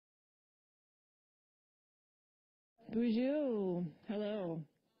Bonjour. Hello.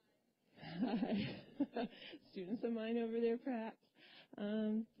 Hi. Students of mine over there, perhaps.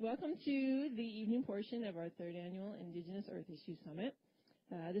 Welcome to the evening portion of our third annual Indigenous Earth Issue Summit.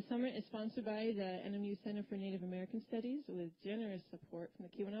 The summit is sponsored by the NMU Center for Native American Studies with generous support from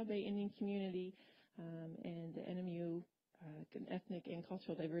the Keweenaw Bay Indian Community and the NMU Ethnic and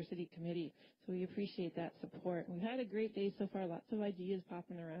Cultural Diversity Committee. So we appreciate that support. We've had a great day so far, lots of ideas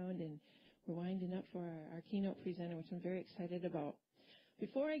popping around, and we're winding up for our keynote presenter, which I'm very excited about.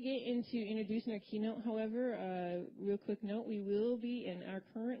 Before I get into introducing our keynote, however, real quick note, we will be and are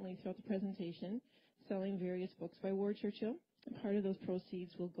currently throughout the presentation selling various books by Ward Churchill. And part of those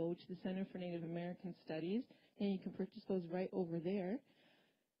proceeds will go to the Center for Native American Studies, and you can purchase those right over there.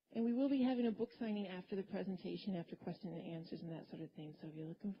 And we will be having a book signing after the presentation, after question and answers and that sort of thing. So if you're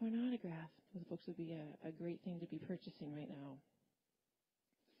looking for an autograph, those books would be a great thing to be purchasing right now.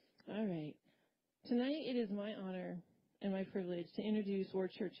 All right. Tonight it is my honor and my privilege to introduce Ward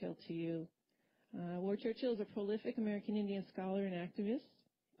Churchill to you. Ward Churchill is a prolific American Indian scholar and activist,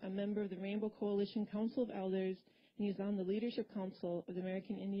 a member of the Rainbow Coalition Council of Elders, and he is on the Leadership Council of the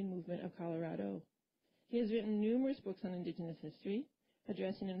American Indian Movement of Colorado. He has written numerous books on Indigenous history,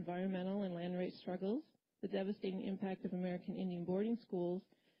 addressing environmental and land rights struggles, the devastating impact of American Indian boarding schools,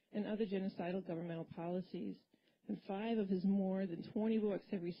 and other genocidal governmental policies. And 5 of his more than 20 books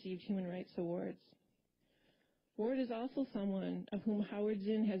have received human rights awards. Ward is also someone of whom Howard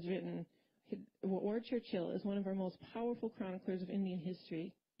Zinn has written. Ward Churchill is one of our most powerful chroniclers of Indian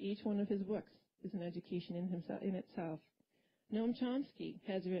history. Each one of his books is an education in itself. Noam Chomsky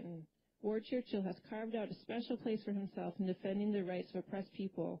has written, Ward Churchill has carved out a special place for himself in defending the rights of oppressed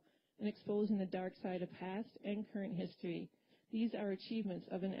people and exposing the dark side of past and current history. These are achievements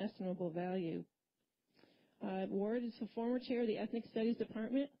of inestimable value. Ward is the former chair of the Ethnic Studies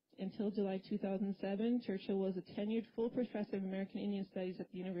Department. Until July 2007, Churchill was a tenured full professor of American Indian Studies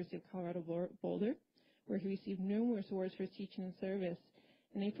at the University of Colorado Boulder, where he received numerous awards for his teaching and service.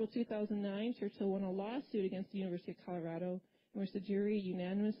 In April 2009, Churchill won a lawsuit against the University of Colorado, in which the jury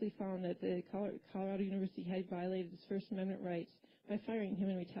unanimously found that the Colorado University had violated his First Amendment rights by firing him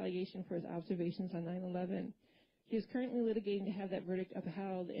in retaliation for his observations on 9/11. He is currently litigating to have that verdict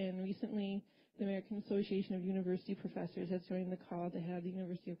upheld, and recently the American Association of University Professors has joined the call to have the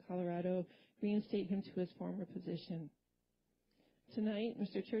University of Colorado reinstate him to his former position. Tonight,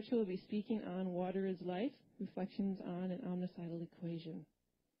 Mr. Churchill will be speaking on Water is Life, Reflections on an Omnicidal Equation.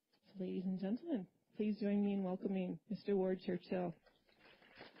 So, ladies and gentlemen, please join me in welcoming Mr. Ward Churchill.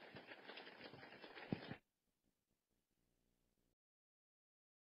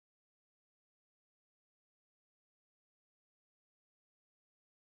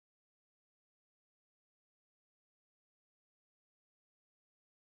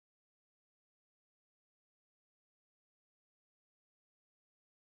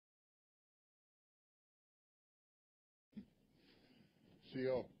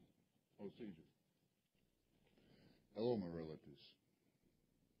 CO, procedure. Hello, my relatives.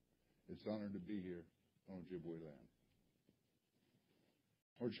 It's an honor to be here on Ojibwe land,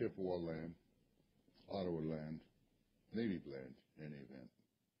 or Chippewa land, Ottawa land, Native land, in any event.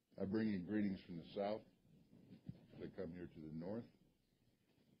 I bring you greetings from the south. I come here to the north.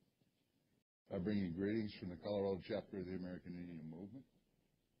 I bring you greetings from the Colorado chapter of the American Indian Movement,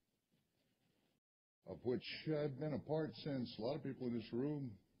 of which I've been a part since a lot of people in this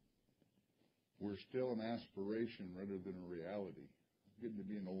room were still an aspiration rather than a reality. Getting to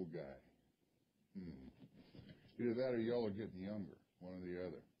be an old guy. Either that or y'all are getting younger, one or the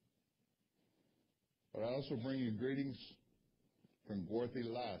other. But I also bring you greetings from Gorthy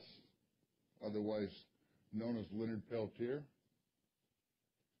Lass, otherwise known as Leonard Peltier,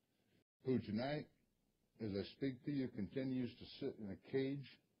 who tonight, as I speak to you, continues to sit in a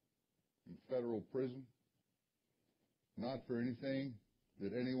cage in federal prison, not for anything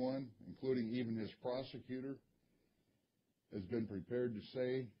that anyone, including even his prosecutor, has been prepared to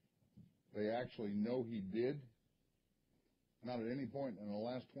say they actually know he did. Not at any point in the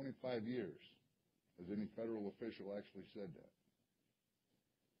last 25 years has any federal official actually said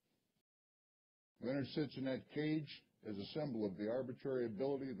that. Leonard sits in that cage as a symbol of the arbitrary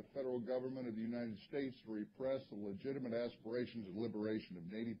ability of the federal government of the United States to repress the legitimate aspirations of liberation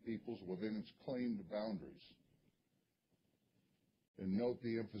of Native peoples within its claimed boundaries. And note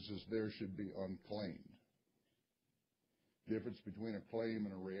the emphasis there should be unclaimed. Difference between a claim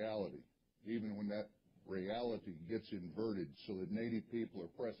and a reality, even when that reality gets inverted so that Native people are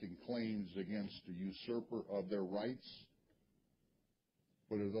pressing claims against the usurper of their rights,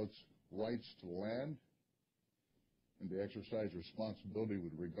 whether those rights to land and to exercise responsibility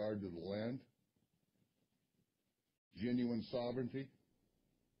with regard to the land, genuine sovereignty,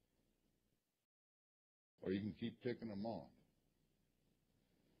 or you can keep ticking them off.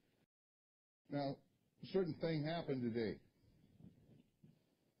 Now, a certain thing happened today.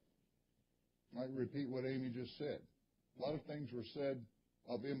 I might repeat what Amy just said. A lot of things were said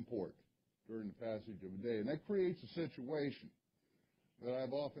of import during the passage of a day, and that creates a situation that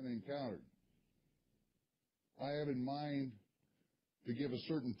I've often encountered. I have in mind to give a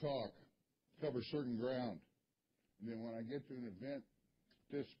certain talk, cover certain ground, and then when I get to an event,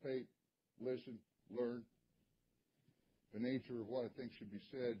 participate, listen, learn. The nature of what I think should be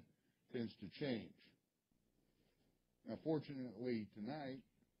said tends to change. Now, fortunately, tonight,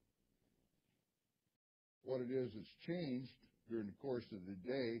 what it is that's changed during the course of the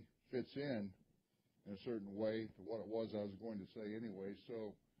day fits in a certain way to what it was I was going to say anyway,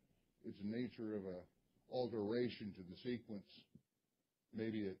 so it's the nature of an alteration to the sequence,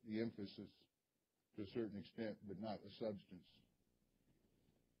 maybe at the emphasis to a certain extent, but not the substance,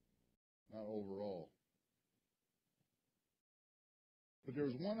 not overall. But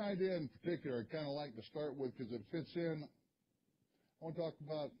there's one idea in particular I'd kind of like to start with because it fits in. I want to talk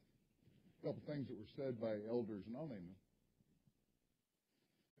about a couple things that were said by elders, and I'll name them,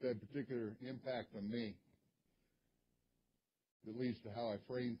 that had particular impact on me that leads to how I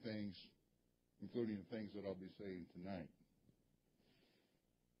frame things, including the things that I'll be saying tonight.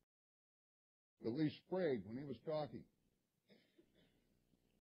 But Lee Sprague, when he was talking,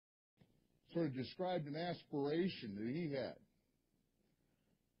 sort of described an aspiration that he had,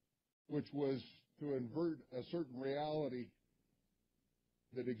 which was to invert a certain reality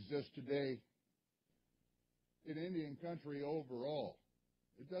that exists today in Indian country overall.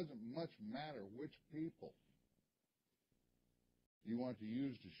 It doesn't much matter which people you want to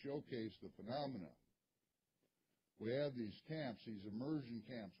use to showcase the phenomena. We have these camps, these immersion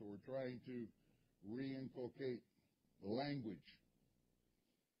camps, where we're trying to reinculcate the language,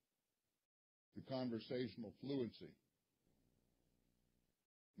 the conversational fluency.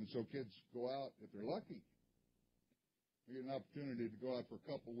 And so kids go out, if they're lucky, they get an opportunity to go out for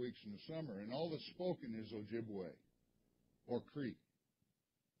a couple weeks in the summer, and all that's spoken is Ojibwe, or Cree,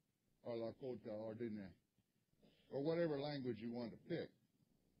 or Lakota, or Diné, or whatever language you want to pick.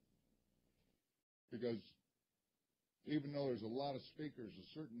 Because even though there's a lot of speakers of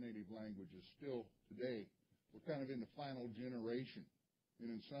certain native languages still today, we're kind of in the final generation.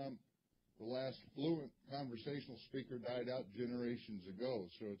 And in some, the last fluent conversational speaker died out generations ago,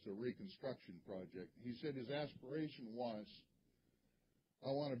 so it's a reconstruction project. He said his aspiration was, I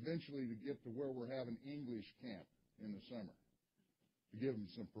want eventually to get to where we're having English camp in the summer, to give them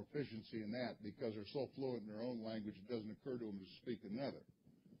some proficiency in that, because they're so fluent in their own language it doesn't occur to them to speak another.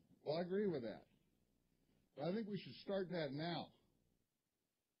 Well, I agree with that. But I think we should start that now.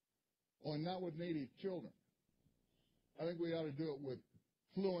 Only not with native children. I think we ought to do it with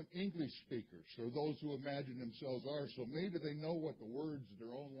fluent English speakers, or those who imagine themselves are, so maybe they know what the words of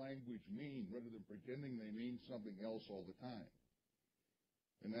their own language mean, rather than pretending they mean something else all the time.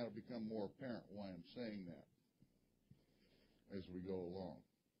 And that'll become more apparent why I'm saying that as we go along.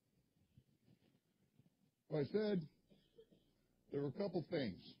 Well, I said there were a couple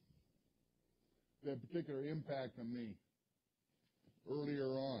things that had particular impact on me earlier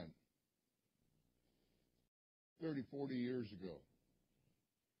on, 30, 40 years ago.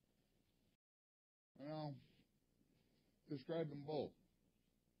 And I'll describe them both.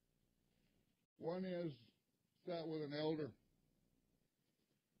 One is, sat with an elder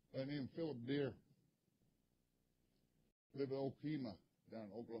by the name of Philip Deere, lived in Okima,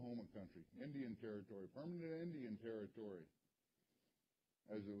 down in Oklahoma country, Indian territory, permanent Indian territory,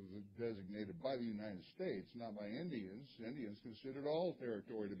 as it was designated by the United States, not by Indians. Indians considered all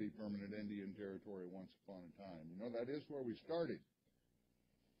territory to be permanent Indian territory once upon a time. You know, that is where we started,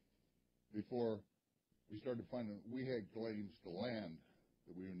 before we started finding that we had claims to land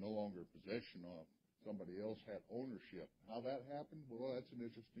that we were no longer in possession of. Somebody else had ownership. How that happened? Well, that's an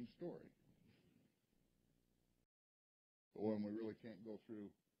interesting story. But one we really can't go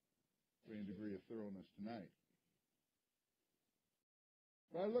through to any degree of thoroughness tonight.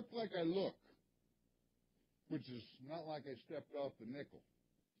 But I look like I look, which is not like I stepped off the nickel.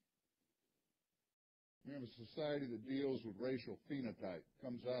 We have a society that deals with racial phenotype,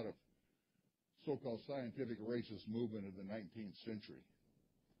 comes out of so-called scientific racist movement of the 19th century.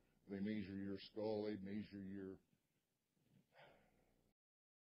 They measure your skull, they measure your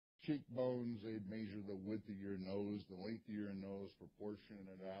cheekbones, they'd measure the width of your nose, the length of your nose, proportion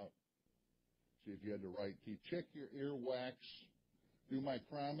it out. See if you had the right teeth. Check your earwax. Do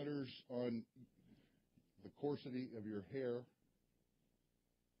micrometers on the coarsity of your hair.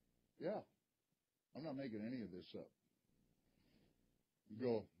 Yeah. I'm not making any of this up.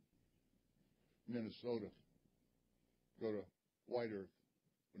 Go Minnesota, go to White Earth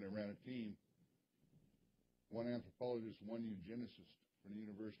when they ran a team. One anthropologist, one eugenicist from the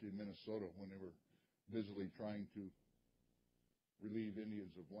University of Minnesota when they were busily trying to relieve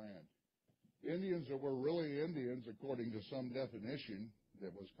Indians of land. Indians that were really Indians, according to some definition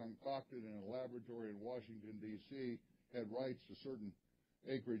that was concocted in a laboratory in Washington, D.C., had rights to certain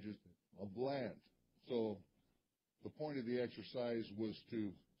acreages of land. So the point of the exercise was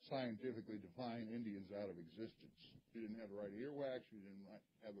to scientifically define Indians out of existence. If you didn't have the right earwax, if you didn't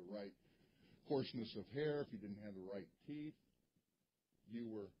have the right coarseness of hair, if you didn't have the right teeth, you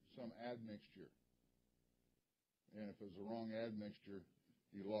were some admixture. And if it was the wrong admixture,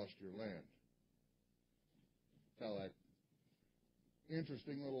 you lost your land. How that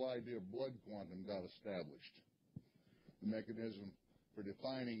interesting little idea of blood quantum got established. The mechanism for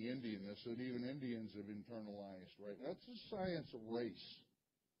defining Indianness that even Indians have internalized, right? That's the science of race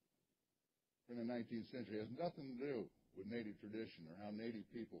in the 19th century. It has nothing to do with Native tradition or how Native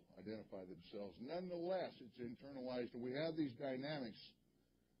people identify themselves. Nonetheless, it's internalized, and we have these dynamics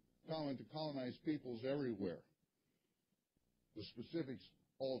common to colonized peoples everywhere. The specifics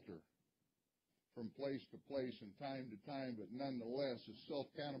alter from place to place and time to time, but nonetheless, it's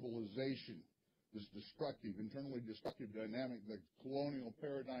self-cannibalization, this destructive, internally destructive dynamic that colonial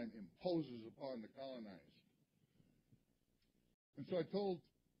paradigm imposes upon the colonized. And so I told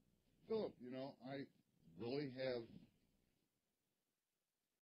Philip, I really have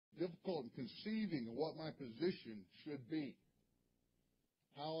difficult conceiving of what my position should be,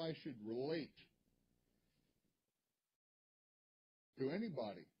 how I should relate to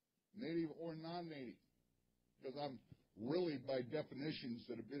anybody, native or non-native, because I'm really, by definitions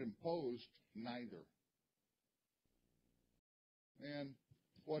that have been imposed, neither. And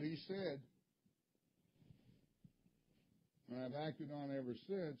what he said, and I've acted on ever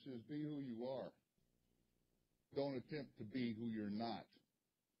since, is be who you are. Don't attempt to be who you're not.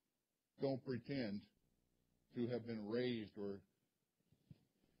 Don't pretend to have been raised or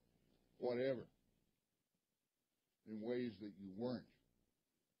whatever in ways that you weren't.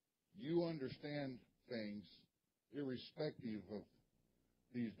 You understand things irrespective of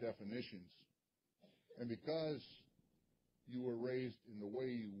these definitions. And because you were raised in the way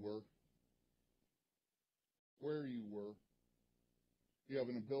you were, where you were, you have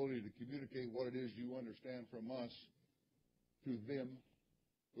an ability to communicate what it is you understand from us to them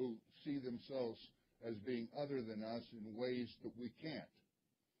who see themselves as being other than us in ways that we can't.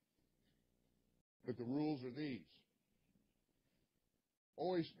 But the rules are these.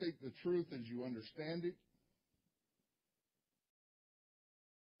 Always speak the truth as you understand it.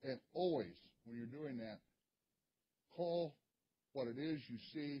 And always, when you're doing that, call what it is you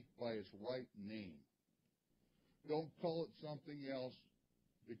see by its right name. Don't call it something else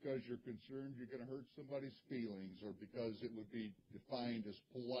because you're concerned you're going to hurt somebody's feelings or because it would be defined as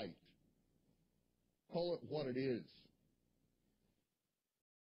polite. Call it what it is.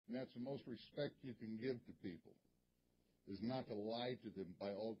 And that's the most respect you can give to people, is not to lie to them by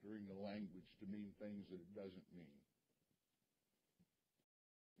altering the language to mean things that it doesn't mean.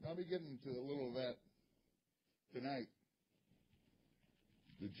 I'll be getting to a little of that tonight.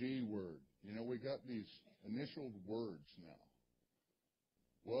 The G word. We got these initialed words now.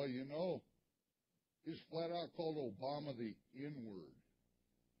 Well, he's flat out called Obama the N-word.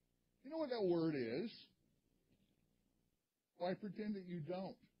 You know what that word is? Why pretend that you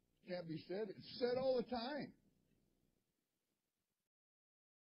don't? It can't be said. It's said all the time.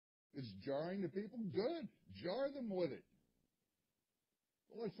 It's jarring to people. Good. Jar them with it.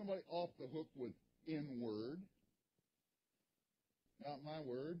 Don't let somebody off the hook with N-word. Not my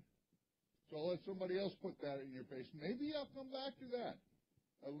word. So I'll let somebody else put that in your face. Maybe I'll come back to that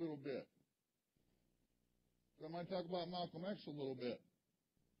a little bit. So I might talk about Malcolm X a little bit.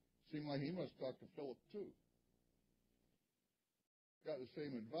 Seemed like he must talk to Philip too. Got the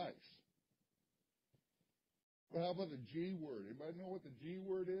same advice. But how about the G word? Anybody know what the G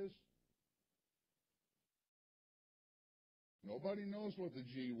word is? Nobody knows what the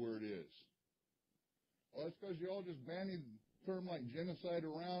G word is. Well, that's because you all just bandied a term like genocide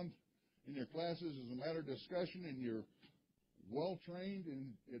around in your classes as a matter of discussion, and you're well-trained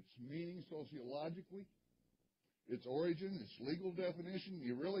in its meaning sociologically, its origin, its legal definition.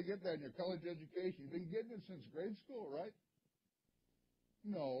 You really get that in your college education. You've been getting it since grade school, right?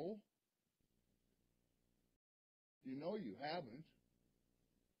 No. You know you haven't.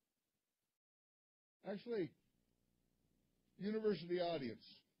 Actually, university audience.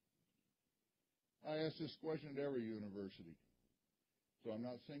 I ask this question at every university. So I'm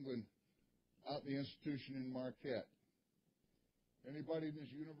not singling out in the institution in Marquette. Anybody in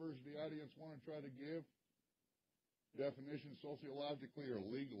this university audience want to try to give definitions sociologically or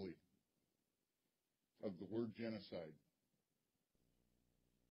legally of the word genocide?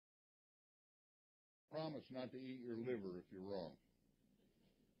 Promise not to eat your liver if you're wrong.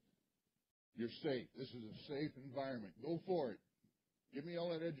 You're safe. This is a safe environment. Go for it. Give me all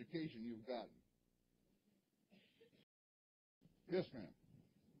that education you've gotten. Yes, ma'am.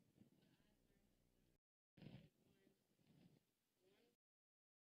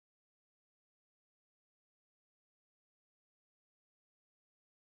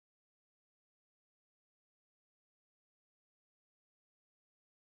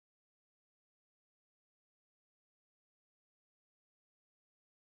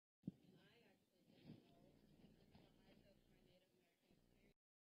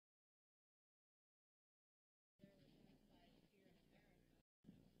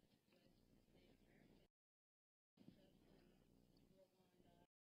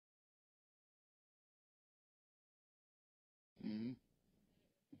 Mm-hmm.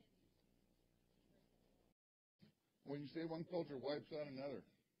 When you say one culture wipes out another,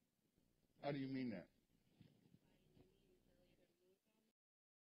 how do you mean that?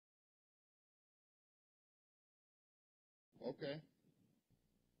 Okay.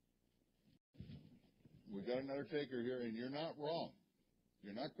 We got another taker here, and you're not wrong.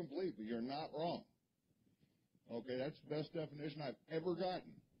 You're not complete, but you're not wrong. Okay, that's the best definition I've ever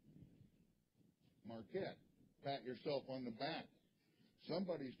gotten. Marquette, pat yourself on the back.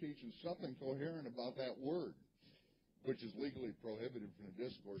 Somebody's teaching something coherent about that word, which is legally prohibited from the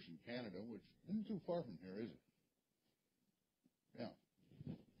discourse in Canada, which isn't too far from here, is it? Yeah.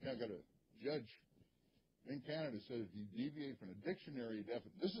 Yeah, I got a judge in Canada says if you deviate from a dictionary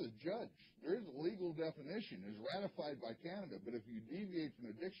definition, this is a judge. There is a legal definition, is ratified by Canada, but if you deviate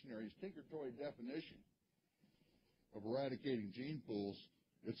from the dictionary's tinkertoy definition of eradicating gene pools,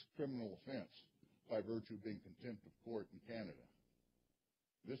 it's a criminal offense by virtue of being contempt of court in Canada.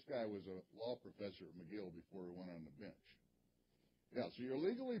 This guy was a law professor at McGill before he went on the bench. Yeah, so you're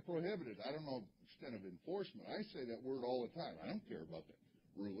legally prohibited. I don't know the extent of enforcement. I say that word all the time. I don't care about that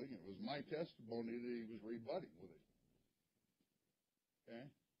ruling. It was my testimony that he was rebutting with it. Okay?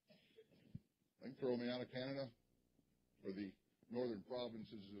 They can throw me out of Canada or the northern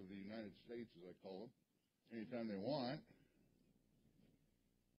provinces of the United States, as I call them, anytime they want.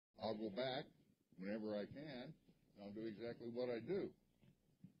 I'll go back whenever I can, and I'll do exactly what I do.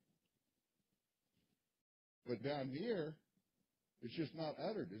 But down here, it's just not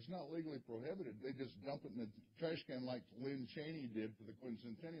uttered. It's not legally prohibited. They just dump it in the trash can like Lynn Cheney did for the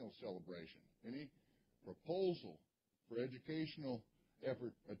quincentennial celebration. Any proposal for educational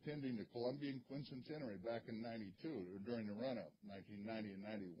effort attending the Columbian Quincentenary back in 92, or during the run-up, 1990 and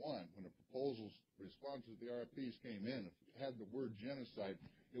 91, when the proposals, responses to the RFPs came in, if it had the word genocide,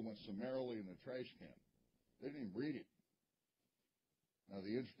 it went summarily in the trash can. They didn't even read it. Now,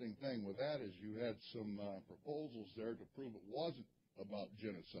 the interesting thing with that is you had some proposals there to prove it wasn't about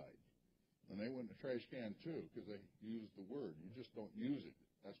genocide. And they went in the trash can, too, because they used the word. You just don't use it.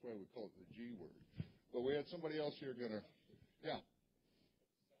 That's why we call it the G word. But we had somebody else here going to, yeah.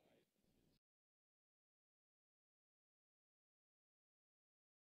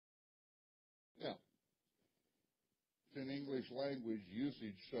 Yeah. It's in English language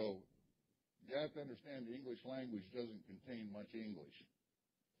usage, so you have to understand the English language doesn't contain much English.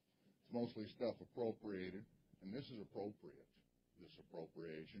 It's mostly stuff appropriated, and this is appropriate, this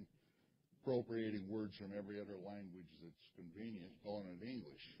appropriation. Appropriating words from every other language that's convenient, calling it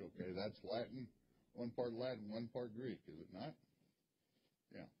English. Okay, that's Latin, one part Latin, one part Greek, is it not?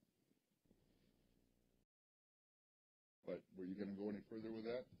 Yeah. But were you going to go any further with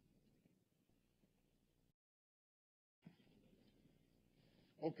that?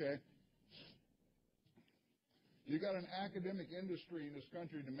 Okay. You got an academic industry in this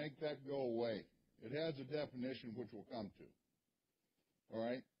country to make that go away. It has a definition which we'll come to. All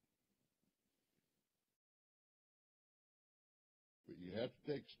right? But you have to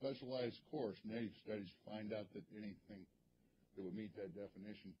take a specialized course, Native Studies, to find out that anything that would meet that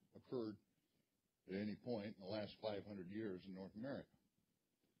definition occurred at any point in the last 500 years in North America.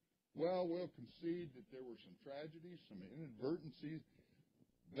 Well, we'll concede that there were some tragedies, some inadvertencies,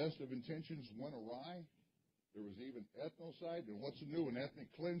 best of intentions went awry. There was even ethnocide, and what's new in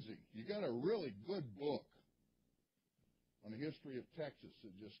ethnic cleansing? You got a really good book on the history of Texas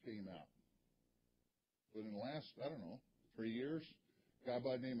that just came out. But in the last, I don't know, 3 years, a guy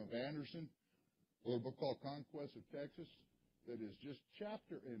by the name of Anderson wrote a book called Conquest of Texas that is just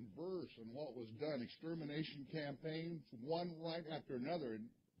chapter and verse on what was done, extermination campaigns, one right after another.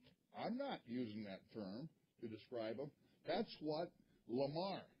 And I'm not using that term to describe them. That's what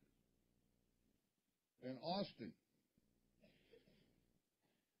Lamar and Austin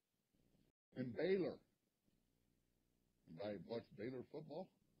and Baylor, and by what's Baylor football?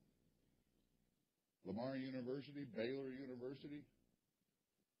 Lamar University, Baylor University,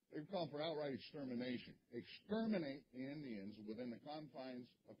 they've called for outright extermination. Exterminate the Indians within the confines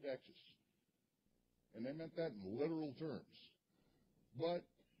of Texas. And they meant that in literal terms. But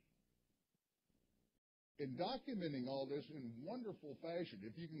in documenting all this in wonderful fashion,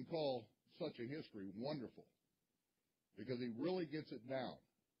 if you can call such a history wonderful, because he really gets it down.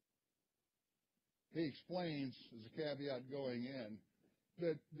 He explains, as a caveat going in,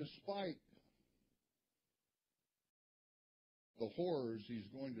 that despite the horrors he's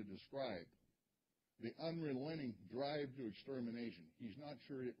going to describe, the unrelenting drive to extermination, he's not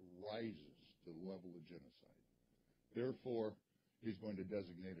sure it rises to the level of genocide. Therefore, he's going to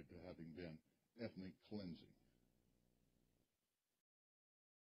designate it to having been ethnic cleansing.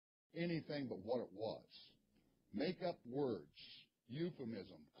 Anything but what it was. Make up words,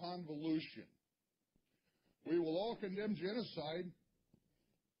 euphemism, convolution. We will all condemn genocide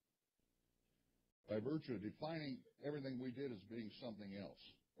by virtue of defining everything we did as being something else.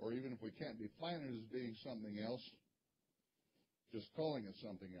 Or even if we can't define it as being something else, just calling it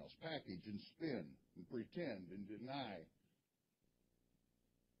something else. Package and spin and pretend and deny.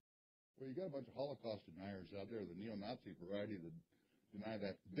 Well, you got a bunch of Holocaust deniers out there, the neo-Nazi variety that deny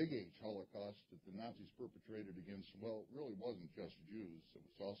that big H Holocaust that the Nazis perpetrated against, well, it really wasn't just Jews. It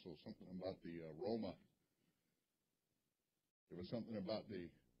was also something about the Roma. There was something about the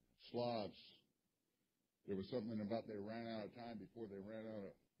Slavs. There was something about they ran out of time before they ran out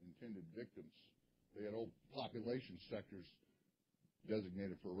of intended victims. They had old population sectors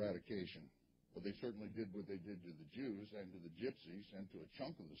designated for eradication. But they certainly did what they did to the Jews and to the Gypsies and to a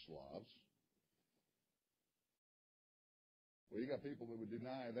chunk of the Slavs. Well, you got people that would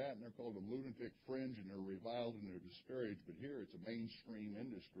deny that, and they're called a lunatic fringe, and they're reviled and they're disparaged. But here it's a mainstream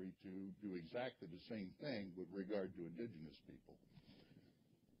industry to do exactly the same thing with regard to indigenous people.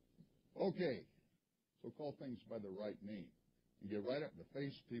 Okay, so call things by the right name. And get right up in the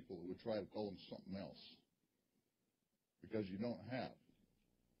face of people that would try to call them something else. Because you don't have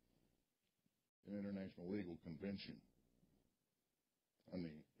an international legal convention on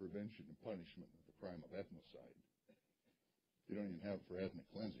the prevention and punishment of the crime of ethnocide. You don't even have it for ethnic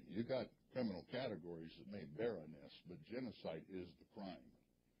cleansing. You got criminal categories that may bear on this, but genocide is the crime.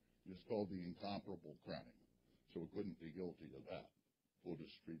 It's called the incomparable crime. So we couldn't be guilty of that. We'll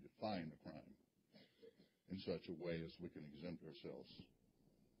just redefine the crime in such a way as we can exempt ourselves.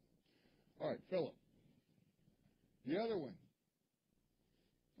 All right, Philip. The other one.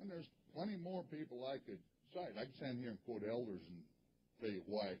 And there's plenty more people I could cite. I could stand here and quote elders and tell you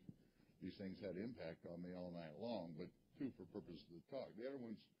why these things had impact on me all night long, but two for purposes of the talk. The other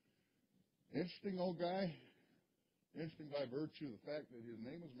one's interesting old guy, interesting by virtue of the fact that his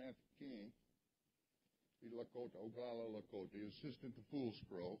name was Matthew King. He's Lakota, Oglala Lakota, the assistant to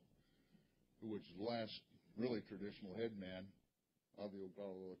Foolscrow, which is the last really traditional head man of the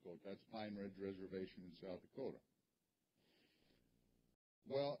Oglala Lakota. That's Pine Ridge Reservation in South Dakota.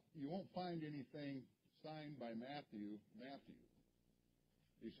 Well, you won't find anything signed by Matthew.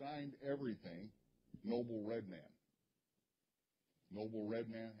 He signed everything, Noble Red Man. Noble Red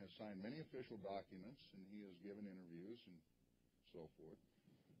Man has signed many official documents, and he has given interviews and so forth.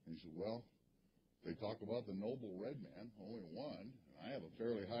 And he said, well, they talk about the Noble Red Man, only one, and I have a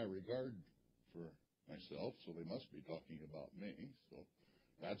fairly high regard for myself, so they must be talking about me. So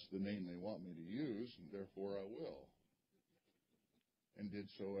that's the name they want me to use, and therefore I will. And did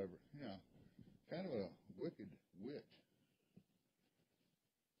so ever. Yeah, kind of a wicked wit.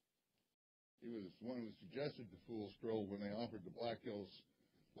 He was one who suggested to Fool's Grove when they offered the Black Hills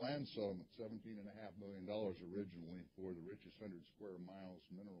land settlement, $17.5 million originally for the richest 100 square miles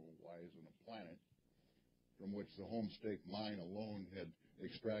mineral-wise on the planet, from which the Homestake mine alone had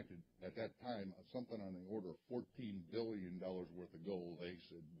extracted, at that time, something on the order of $14 billion worth of gold. They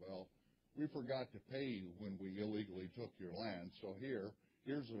said, well, we forgot to pay you when we illegally took your land, so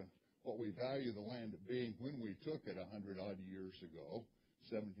here's what we value the land at being when we took it 100-odd years ago,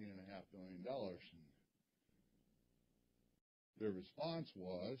 $17.5 million. And their response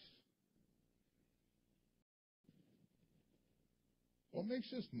was, what makes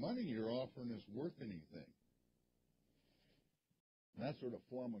this money you're offering us worth anything? And that sort of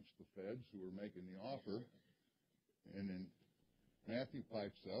flummoxed the feds who were making the offer. And then Matthew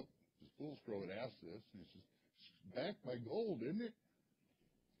pipes up, his Foolscrow had asked this, and he says, it's backed by gold, isn't it?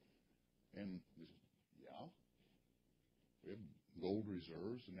 And he says, yeah. We have gold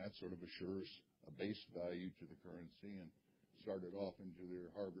reserves, and that sort of assures a base value to the currency, and started off into their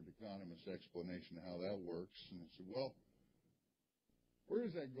Harvard economist explanation of how that works. And I said, well, where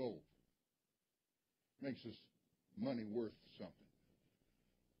is that gold? Makes this money worth something.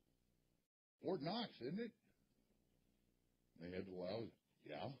 Fort Knox, isn't it? They had to allow it.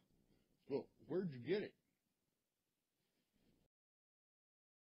 Yeah. Well, where'd you get it?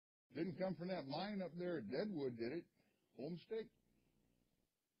 Didn't come from that mine up there at Deadwood, did it? Homestake?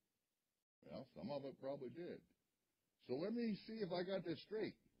 Well, some of it probably did. So let me see if I got this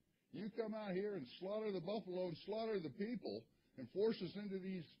straight. You come out here and slaughter the buffalo and slaughter the people and force us into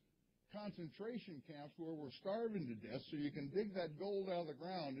these concentration camps where we're starving to death so you can dig that gold out of the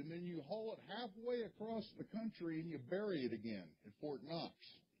ground, and then you haul it halfway across the country and you bury it again at Fort Knox.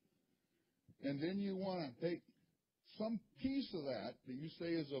 And then you want to take some piece of that you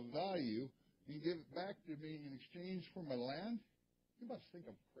say is of value and give it back to me in exchange for my land? You must think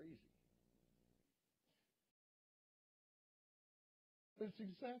I'm crazy. But it's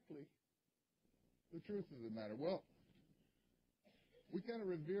exactly the truth of the matter. Well, we kind of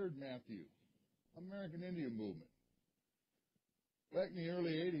revered Matthew, American Indian movement. Back in the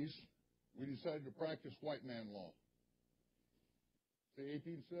early 80s, we decided to practice white man law. In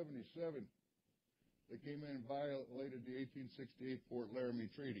 1877, they came in and violated the 1868 Fort Laramie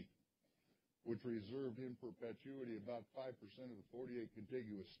Treaty, which reserved in perpetuity about 5% of the 48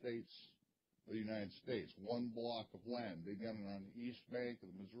 contiguous states of the United States, one block of land. They got it on the east bank of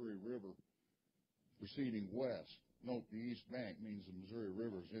the Missouri River, proceeding west. Note, the east bank means the Missouri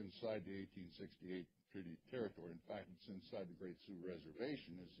River is inside the 1868 treaty territory. In fact, it's inside the Great Sioux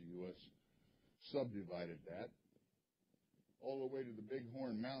Reservation as the U.S. subdivided that, all the way to the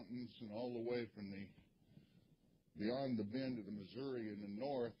Bighorn Mountains and all the way from the beyond the bend of the Missouri in the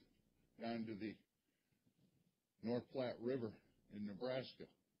north down to the North Platte River in Nebraska.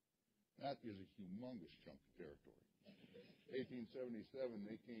 That is a humongous chunk of territory. 1877,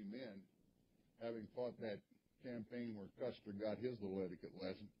 they came in, having fought that campaign where Custer got his little etiquette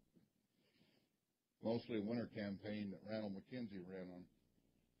lesson, mostly a winter campaign that Randall McKenzie ran on.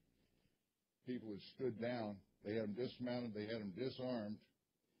 People had stood down. They had them dismounted. They had them disarmed,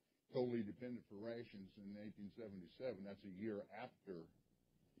 totally dependent for rations in 1877. That's a year after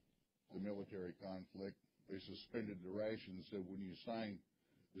the military conflict. They suspended the rations and said, when you sign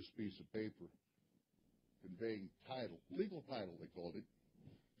this piece of paper conveying title, legal title they called it,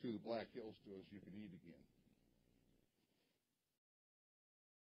 to the Black Hills to us, you can eat again.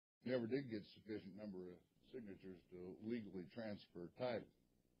 Never did get sufficient number of signatures to legally transfer title.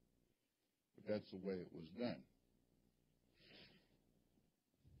 But that's the way it was done.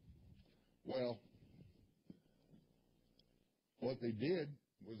 Well, what they did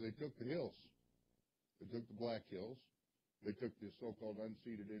was they took the hills. They took the Black Hills. They took the so-called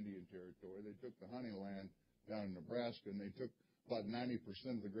unceded Indian territory. They took the honey land down in Nebraska, and they took about 90%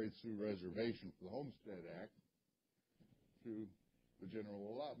 of the Great Sioux Reservation for the Homestead Act to the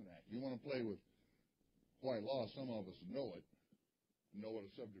General Allotment Act. You want to play with white law, some of us know it, know what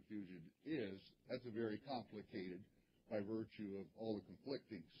a subterfuge is. That's a very complicated by virtue of all the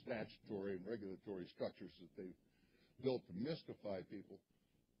conflicting statutory and regulatory structures that they've built to mystify people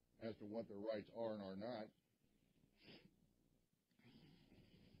as to what their rights are and are not.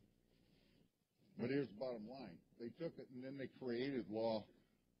 But here's the bottom line. They took it and then they created law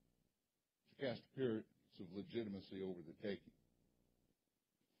to cast appearance of legitimacy over the taking.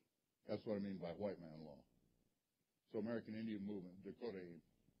 That's what I mean by white man law. So American Indian Movement, Dakota Aim,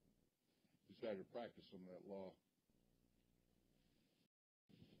 decided to practice some of that law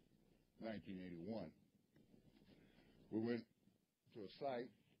in 1981. We went to a site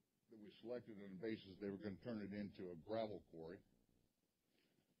that we selected on the basis they were going to turn it into a gravel quarry,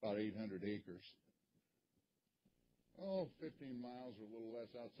 about 800 acres. 15 miles or a little less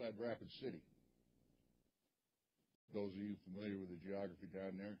outside Rapid City. Those of you familiar with the geography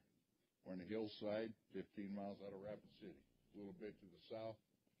down there, we're on the hillside, 15 miles out of Rapid City, a little bit to the south,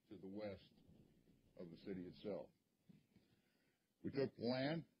 to the west of the city itself. We took the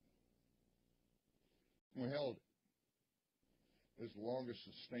land, and we held it. This longest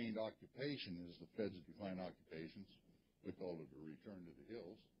sustained occupation, as the feds define occupations, we called it a return to the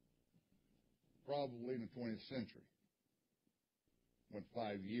hills, probably in the 20th century. Went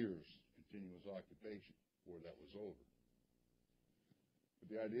 5 years continuous occupation before that was over. But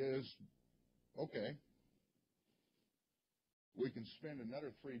the idea is, okay, we can spend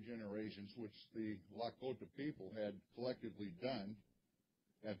another 3 generations, which the Lakota people had collectively done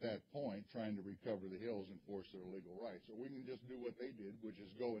at that point, trying to recover the hills and force their legal rights. So we can just do what they did, which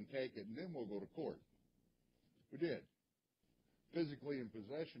is go and take it, and then we'll go to court. We did. physically in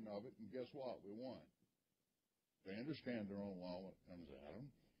possession of it, and guess what? We won. They understand their own law when it comes at them.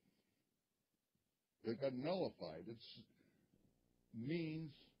 They've got nullified. It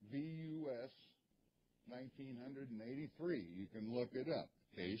means VUS 1983. You can look it up.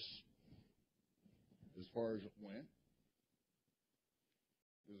 Case, as far as it went,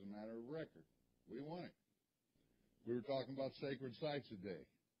 is a matter of record. We won it. We were talking about sacred sites today.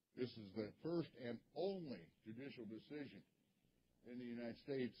 This is the first and only judicial decision in the United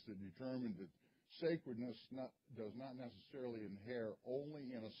States that determined that sacredness does not necessarily inhere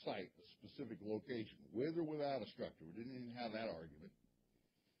only in a site, a specific location, with or without a structure. We didn't even have that argument.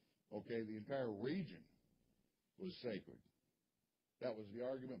 Okay, the entire region was sacred. That was the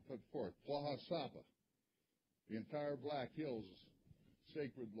argument put forth. Plaha Sapa, the entire Black Hills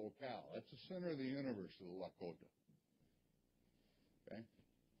sacred locale. That's the center of the universe of the Lakota. Okay?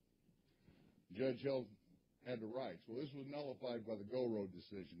 Judge held had the rights. Well, this was nullified by the Go Road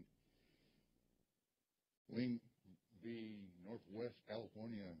decision. Ling v. Northwest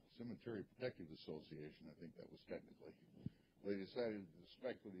California Cemetery Protective Association, I think that was technically. They decided the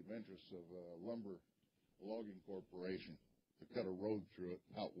speculative interests of a lumber logging corporation to cut a road through it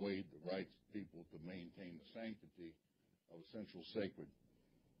outweighed the rights of people to maintain the sanctity of a central sacred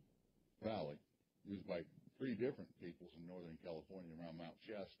valley used by 3 different peoples in Northern California around Mount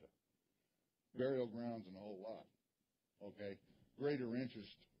Shasta. Burial grounds and a whole lot. Okay? Greater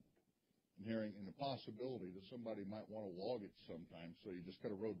interest inherent in the possibility that somebody might want to log it sometime, so you just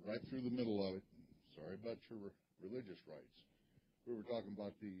cut a road right through the middle of it. Sorry about your religious rights. We were talking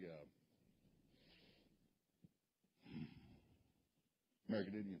about the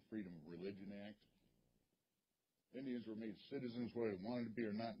American Indian Freedom of Religion Act. Indians were made citizens whether they wanted to be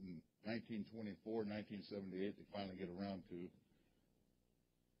or not in 1924, 1978. They finally get around to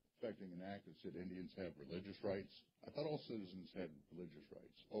effecting an act that said Indians have religious rights. I thought all citizens had religious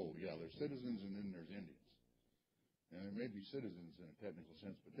rights. Oh, yeah, there's citizens and then there's Indians. And there may be citizens in a technical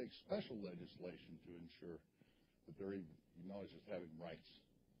sense, but take special legislation to ensure that they're even acknowledged as having rights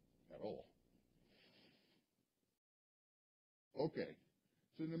at all. Okay.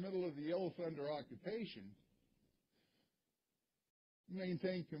 So in the middle of the Yellow Thunder occupation,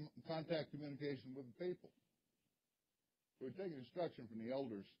 maintain contact communication with the people. So we take instruction from the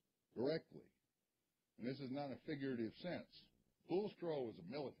elders directly. And this is not a figurative sense. Bulstrode was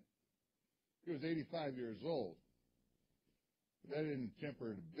a militant. He was 85 years old. But that didn't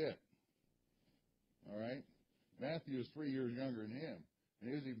temper it a bit. All right? Matthew was 3 years younger than him, and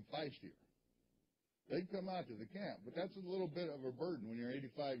he was even feistier. They'd come out to the camp, but that's a little bit of a burden when you're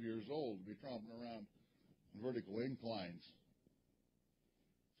 85 years old to be tromping around vertical inclines.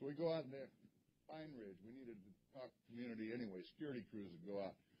 So we go out in the Pine Ridge. We needed to talk to the community anyway. Security crews would go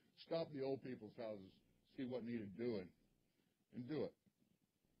out, stop the old people's houses, see what needed doing, and do it.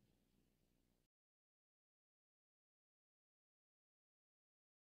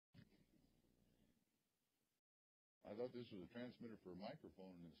 I thought this was a transmitter for a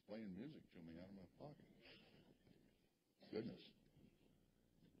microphone, and it's playing music to me out of my pocket. Goodness.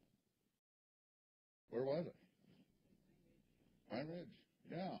 Where was I? Pine Ridge.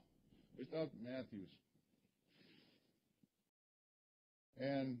 Yeah. We stopped at Matthews.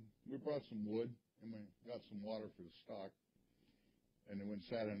 And we brought some wood, and we got some water for the stock. And then went and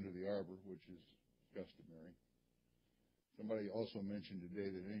sat under the arbor, which is customary. Somebody also mentioned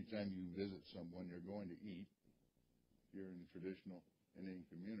today that anytime you visit someone, you're going to eat. Here in the traditional Indian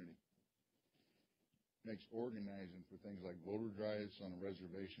community. Makes organizing for things like voter drives on a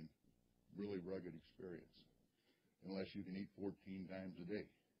reservation really rugged experience, unless you can eat 14 times a day,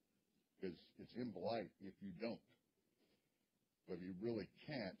 because it's impolite if you don't. But if you really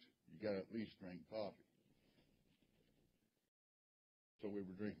can't, you got to at least drink coffee. So we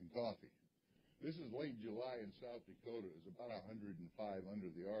were drinking coffee. This is late July in South Dakota. It's about 105 under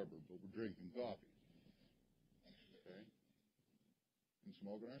the arbor, but we're drinking coffee. Okay? And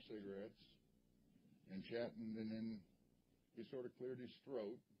smoking our cigarettes and chatting, and then he sort of cleared his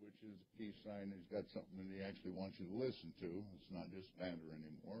throat, which is a peace sign. He's got something that he actually wants you to listen to. It's not just banter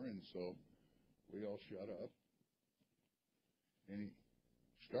anymore. And so we all shut up. And he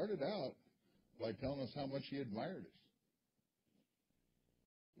started out by telling us how much he admired us,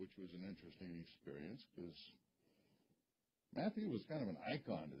 which was an interesting experience because Matthew was kind of an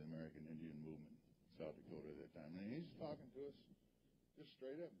icon to the American Indian movement. South Dakota at that time. And he's talking to us just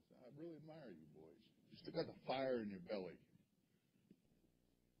straight up. I really admire you boys. You still got the fire in your belly.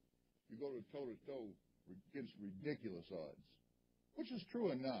 You go to toe-to-toe against ridiculous odds, which is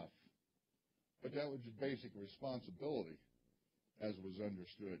true enough. But that was just basic responsibility as was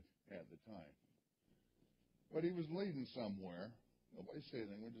understood at the time. But he was leading somewhere, Nobody say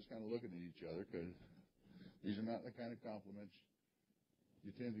anything. We're just kind of looking at each other because these are not the kind of compliments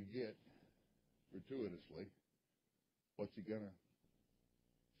you tend to get gratuitously. What's he going to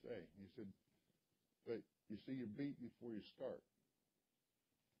say? He said, but you see, you're beat before you start.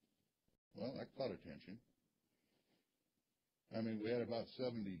 Well, that caught attention. I mean, we had about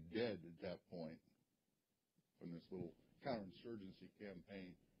 70 dead at that point from this little counterinsurgency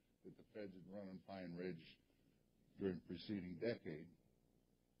campaign that the feds had run on Pine Ridge during the preceding decade.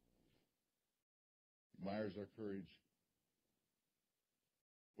 Admires our courage,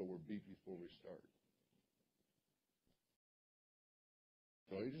 but we're beat before we start.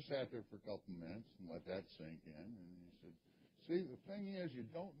 So he just sat there for a couple of minutes and let that sink in, and he said, see, the thing is, you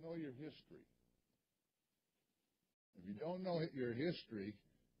don't know your history. If you don't know your history,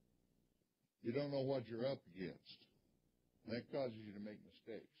 you don't know what you're up against. And that causes you to make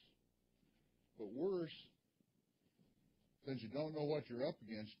mistakes. But worse, since you don't know what you're up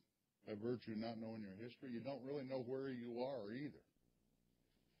against, by virtue of not knowing your history, you don't really know where you are either.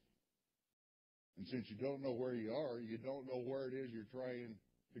 And since you don't know where you are, you don't know where it is you're trying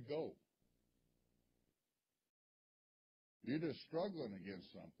to go. You're just struggling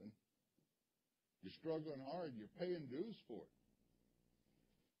against something. You're struggling hard. You're paying dues for it.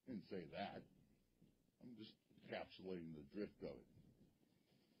 Didn't say that. I'm just encapsulating the drift of it.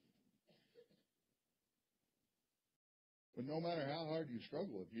 But no matter how hard you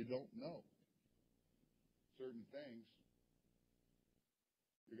struggle, if you don't know certain things,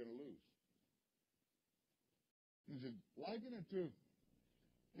 you're going to lose. He said, liken it to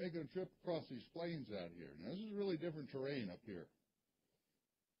making a trip across these plains out here. Now, this is really different terrain up here.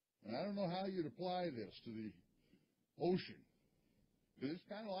 And I don't know how you'd apply this to the ocean. Because it's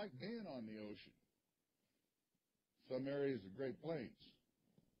kind of like being on the ocean. Some areas of Great Plains.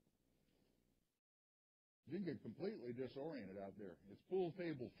 You can get completely disoriented out there. It's pool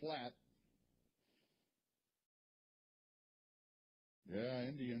table flat. Yeah,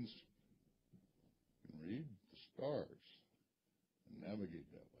 Indians can read the stars and navigate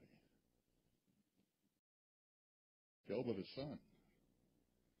that way. Tell by the sun.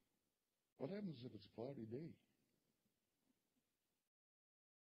 What happens if it's a cloudy day?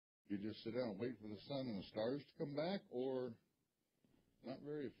 You just sit down and wait for the sun and the stars to come back, or not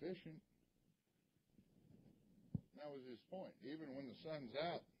very efficient. That was his point. Even when the sun's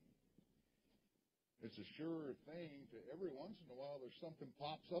out, it's a surer thing to every once in a while there's something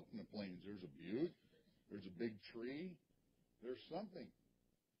pops up in the plains. There's a butte, there's a big tree, there's something.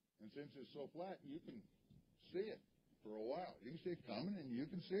 And since it's so flat, you can see it for a while. You can see it coming and you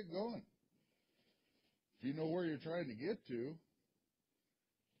can see it going. If you know where you're trying to get to,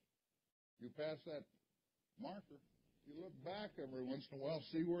 you pass that marker, you look back every once in a while,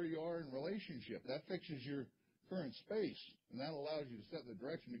 see where you are in relationship. That fixes your current space, and that allows you to set the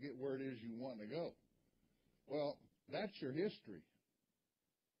direction to get where it is you want to go. Well, that's your history.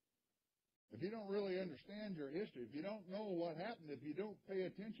 If you don't really understand your history, if you don't know what happened, if you don't pay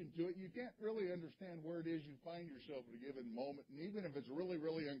attention to it, you can't really understand where it is you find yourself at a given moment. And even if it's really,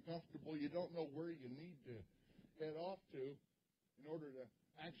 really uncomfortable, you don't know where you need to head off to in order to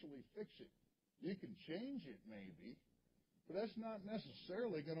actually fix it. You can change it maybe, but that's not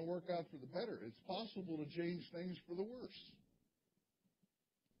necessarily going to work out for the better. It's possible to change things for the worse.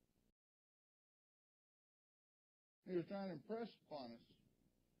 He was trying to impress upon us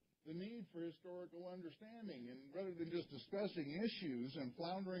the need for historical understanding, and rather than just discussing issues and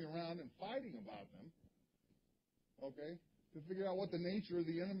floundering around and fighting about them, okay, to figure out what the nature of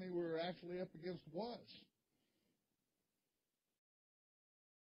the enemy we were actually up against was.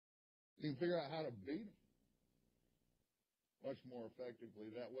 You can figure out how to beat them much more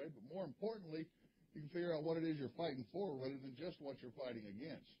effectively that way, but more importantly, you can figure out what it is you're fighting for rather than just what you're fighting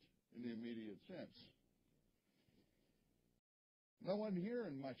against in the immediate sense. No one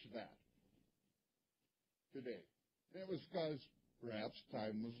hearing much of that today. It was because perhaps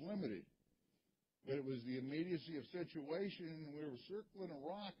time was limited. But it was the immediacy of situation, and we were circling a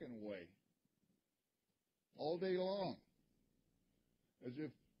rock in a way all day long, as if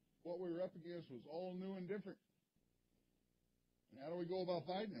what we were up against was all new and different. And how do we go about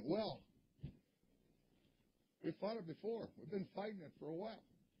fighting it? Well, we've fought it before. We've been fighting it for a while.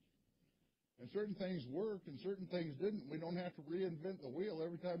 And certain things worked and certain things didn't. We don't have to reinvent the wheel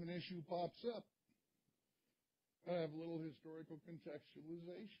every time an issue pops up. I have a little historical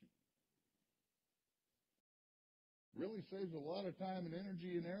contextualization. Really saves a lot of time and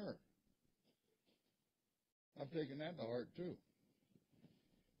energy and error. I've taken that to heart too,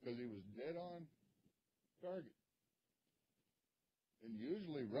 because he was dead on target. And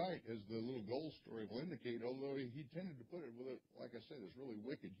usually right, as the little gold story will indicate, although he tended to put it with, like I said, this really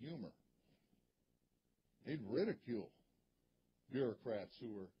wicked humor. He'd ridicule bureaucrats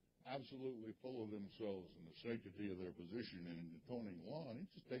who were absolutely full of themselves and the sanctity of their position in atoning law, and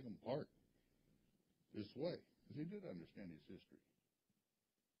he'd just take them apart this way, because he did understand his history.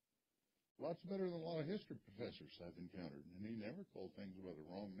 Lots better than a lot of history professors I've encountered, and he never called things by the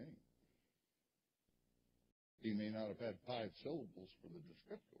wrong name. He may not have had 5 syllables for the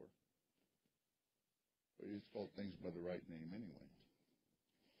descriptor, but he's called things by the right name anyway.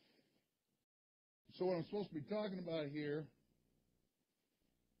 So what I'm supposed to be talking about here,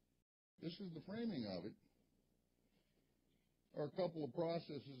 this is the framing of it, are a couple of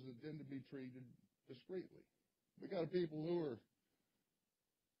processes that tend to be treated discreetly. We got people who are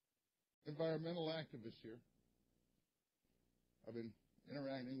environmental activists here. I've been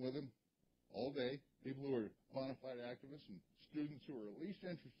interacting with them all day, people who are bona fide activists and students who are at least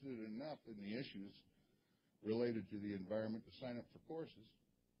interested enough in the issues related to the environment to sign up for courses,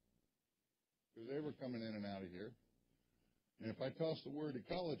 because they were coming in and out of here. And if I toss the word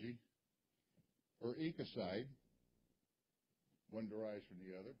ecology or ecocide, one derives from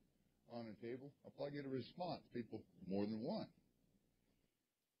the other, on a table, I'll probably get a response, people, more than one.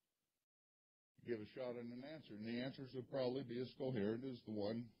 Give a shot at an answer, and the answers will probably be as coherent as the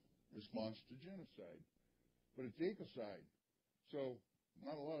one response to genocide. But it's ecocide, so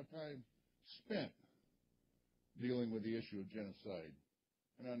not a lot of time spent dealing with the issue of genocide.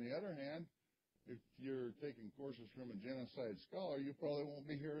 And on the other hand, if you're taking courses from a genocide scholar, you probably won't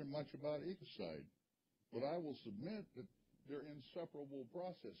be hearing much about ecocide. But I will submit that they're inseparable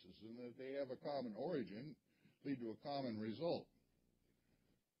processes and that they have a common origin, lead to a common result.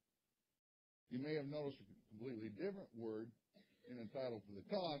 You may have noticed a completely different word in the title for the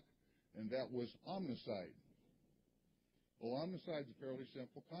talk, and that was omnicide. Well, omnicide is a fairly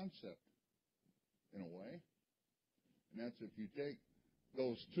simple concept, in a way. And that's if you take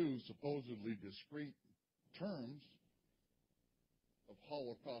those two supposedly discrete terms of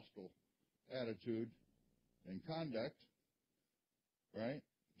holocaustal attitude and conduct, right,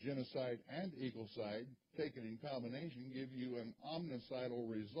 genocide and ecocide, taken in combination, give you an omnicidal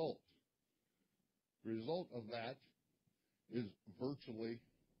result. The result of that is virtually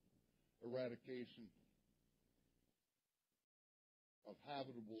eradication of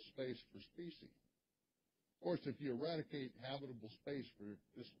habitable space for species. Of course, if you eradicate habitable space for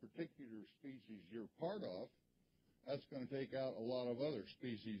this particular species you're part of, that's going to take out a lot of other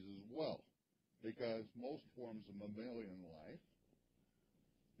species as well, because most forms of mammalian life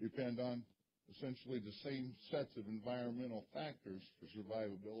depend on essentially the same sets of environmental factors for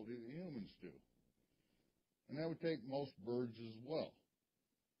survivability that humans do. And that would take most birds as well.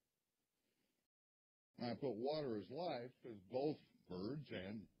 And I put water as life because both birds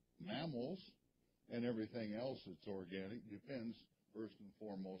and mammals and everything else that's organic depends first and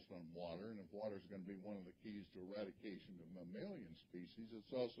foremost on water. And if water is going to be one of the keys to eradication of mammalian species,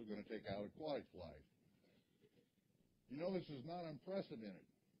 it's also going to take out aquatic life. You know, this is not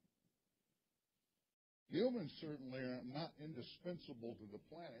unprecedented. Humans certainly are not indispensable to the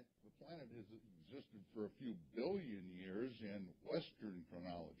planet. The planet has existed for a few billion years in Western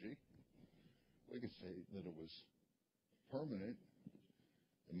chronology. We could say that it was permanent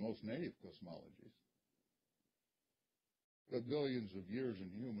in most native cosmologies. But billions of years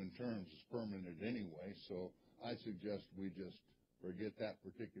in human terms is permanent anyway, so I suggest we just forget that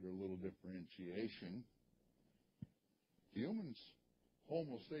particular little differentiation. Humans,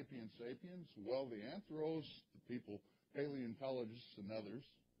 Homo sapiens sapiens, well, the anthros, the people, paleontologists and others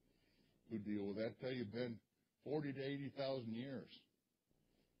who deal with that tell you been 40 to 80,000 years.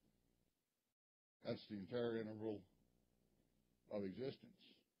 That's the entire interval of existence.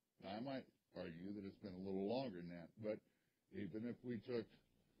 Now, I might argue that it's been a little longer than that, but even if we took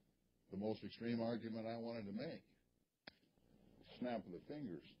the most extreme argument I wanted to make, snap of the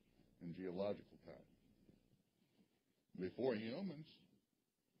fingers in geological time. Before humans,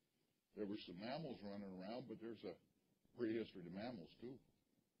 there were some mammals running around, but there's a prehistory to mammals, too.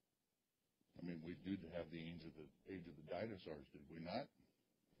 I mean, we did have the age of the dinosaurs, did we not?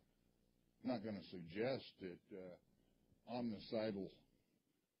 I'm not going to suggest that omnicidal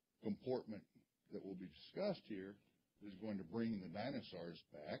comportment that will be discussed here is going to bring the dinosaurs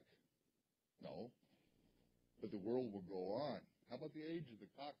back. No. But the world will go on. How about the age of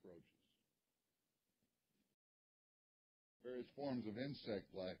the cockroaches? Various forms of insect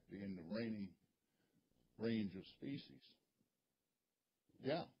life being the reigning range of species.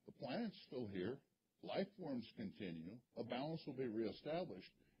 Yeah, the planet's still here. Life forms continue. A balance will be reestablished.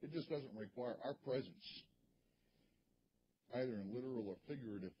 It just doesn't require our presence. either in literal or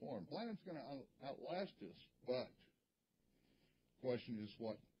figurative form. Planet's going to outlast us, but the question is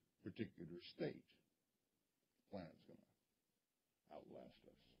what particular state planet's going to outlast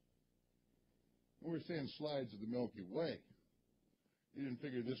us. When we're seeing slides of the Milky Way, you didn't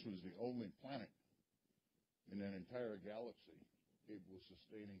figure this was the only planet in an entire galaxy capable of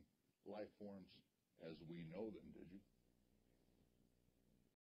sustaining life forms as we know them, did you?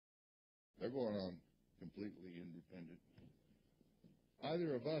 They're going on completely independent.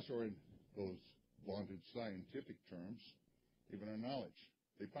 Either of us or in those vaunted scientific terms, even our knowledge.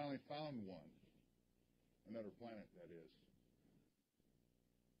 They finally found one. Another planet, that is.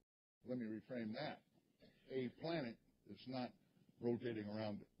 Let me reframe that. A planet that's not rotating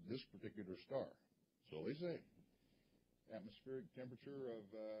around this particular star. So they say. Atmospheric temperature of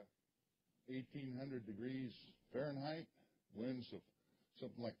 1,800 degrees Fahrenheit, winds of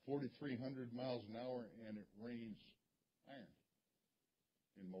something like 4,300 miles an hour, and it rains iron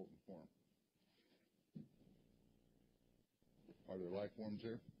in molten form. Are there life forms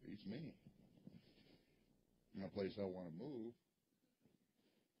there? Beats me. In a place I want to move.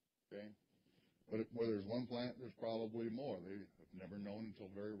 Okay? But where there's one planet, there's probably more. They have never known until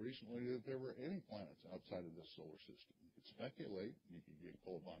very recently that there were any planets outside of this solar system. You could speculate, and you could get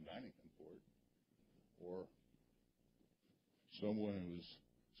Cole von Däniken for it. Or someone who is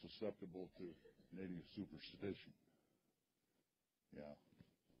susceptible to native superstition. Yeah.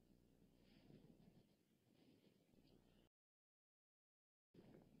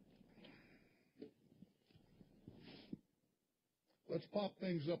 Let's pop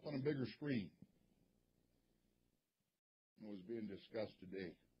things up on a bigger screen. It was being discussed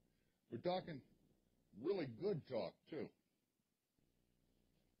today. We're talking really good talk, too,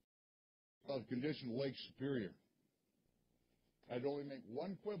 about the condition of Lake Superior. I'd only make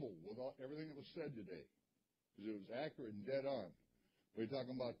one quibble with everything that was said today, because it was accurate and dead on. We're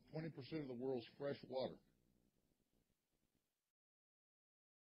talking about 20% of the world's fresh water.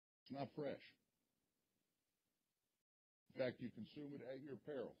 It's not fresh. In fact, you consume it at your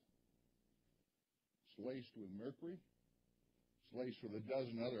peril. It's laced with mercury. It's laced with a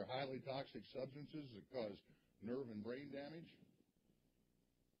dozen other highly toxic substances that cause nerve and brain damage.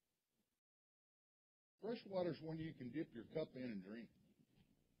 Fresh water is when you can dip your cup in and drink.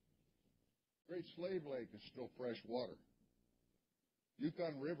 Great Slave Lake is still fresh water.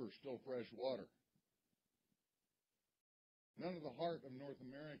 Yukon River is still fresh water. None of the heart of North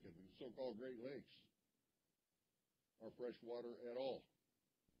America, the so-called Great Lakes, are fresh water at all.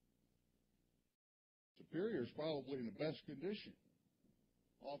 Superior is probably in the best condition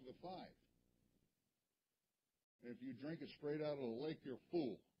of the five. And if you drink it straight out of the lake, you're a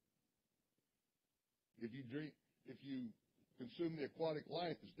fool. If you consume the aquatic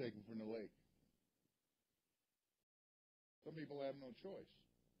life that's taken from the lake, some people have no choice.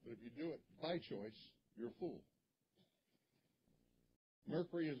 But if you do it by choice, you're a fool.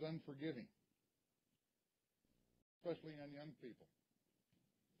 Mercury is unforgiving, especially on young people.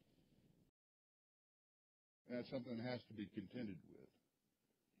 And that's something that has to be contended with.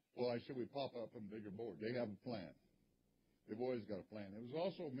 Well, I said we pop up on a bigger board. They have a plan. They've always got a plan. It was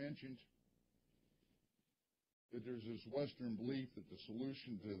also mentioned that there's this Western belief that the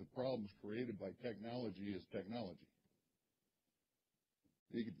solution to the problems created by technology is technology.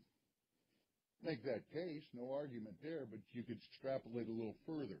 You could make that case, no argument there, but you could extrapolate a little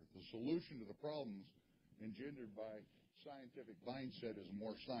further. The solution to the problems engendered by scientific mindset is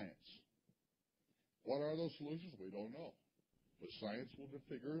more science. What are those solutions? We don't know. But science will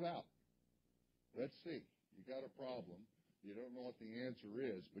figure it out. Let's see. You got a problem. You don't know what the answer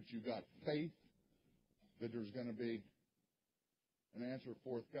is, but you got faith that there's going to be an answer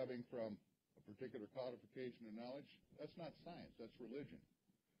forthcoming from a particular codification of knowledge. That's not science. That's religion.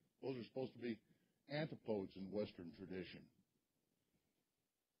 Those are supposed to be antipodes in Western tradition.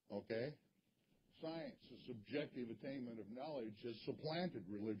 Okay? Science, the subjective attainment of knowledge, has supplanted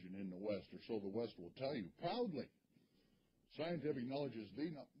religion in the West, or so the West will tell you proudly. Scientific knowledge is the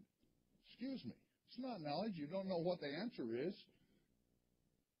knowledge. Excuse me. It's not knowledge. You don't know what the answer is.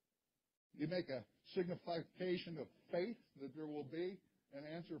 You make a signification of faith that there will be an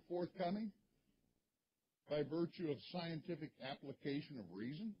answer forthcoming by virtue of scientific application of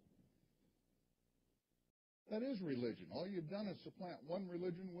reason. That is religion. All you've done is supplant one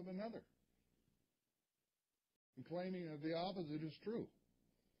religion with another, and claiming that the opposite is true.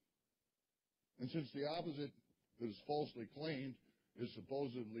 And since the opposite that is falsely claimed is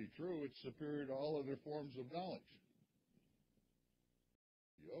supposedly true, it's superior to all other forms of knowledge.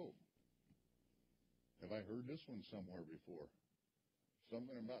 Yo, have I heard this one somewhere before?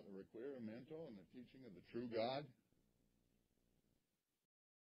 Something about the requiremento and the teaching of the true God?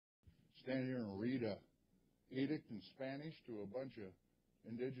 stand here and read a edict in Spanish to a bunch of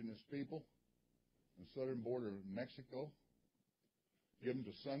indigenous people on the southern border of Mexico, give them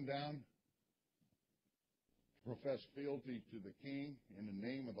to sundown, to profess fealty to the king in the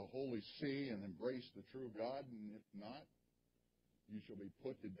name of the Holy See and embrace the true God, and if not, you shall be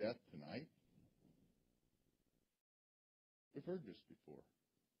put to death tonight. We've heard this before.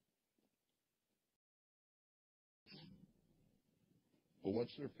 But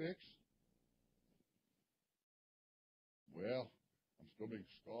what's their fix? Well, I'm still being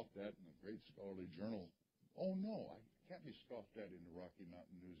scoffed at in the great scholarly journal. Oh, no, I can't be scoffed at in the Rocky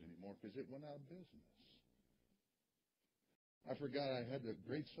Mountain News anymore because it went out of business. I forgot I had the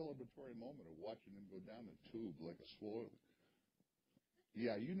great celebratory moment of watching them go down the tube like a sword.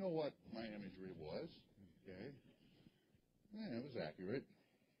 Yeah, you know what my imagery was. Okay. Yeah, it was accurate.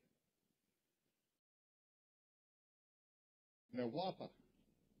 Now, WAPA,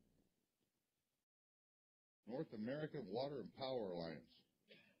 North American Water and Power Alliance.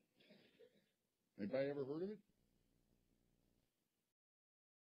 Anybody ever heard of it?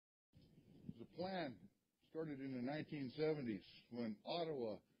 It was a plan started in the 1970s when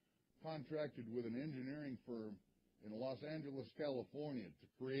Ottawa contracted with an engineering firm in Los Angeles, California, to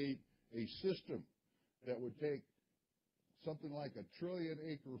create a system that would take something like 1 trillion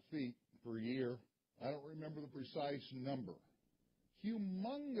acre-feet per year. I don't remember the precise number.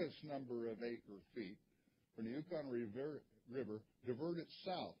 Humongous number of acre-feet from the Yukon River, divert it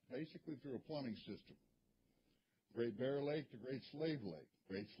south, basically through a plumbing system. Great Bear Lake to Great Slave Lake,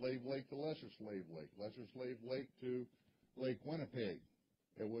 Great Slave Lake to Lesser Slave Lake, Lesser Slave Lake to Lake Winnipeg,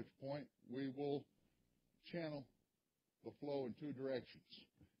 at which point we will channel the flow in two directions.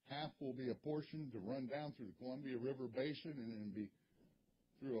 Half will be apportioned to run down through the Columbia River Basin and then be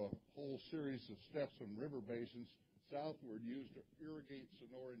through a whole series of steps on river basins southward used to irrigate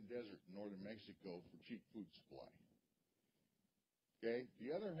Sonoran Desert in northern Mexico for cheap food supply. Okay?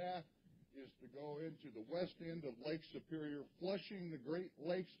 The other half is to go into the west end of Lake Superior, flushing the Great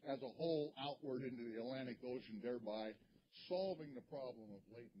Lakes as a whole outward into the Atlantic Ocean, thereby solving the problem of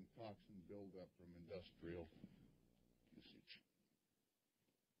latent toxin buildup from industrial usage.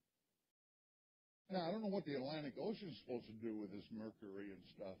 Now, I don't know what the Atlantic Ocean is supposed to do with this mercury and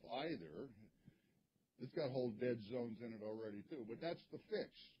stuff either. It's got whole dead zones in it already, too. But that's the fix.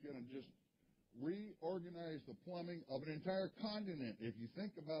 It's going to just reorganize the plumbing of an entire continent. If you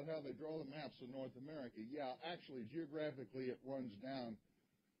think about how they draw the maps of North America, yeah, actually, geographically, it runs down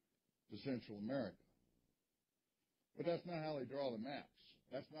to Central America. But that's not how they draw the maps.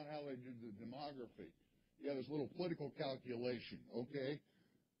 That's not how they do the demography. Yeah, there's a little political calculation, okay?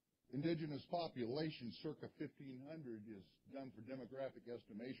 Indigenous population circa 1500 is done for demographic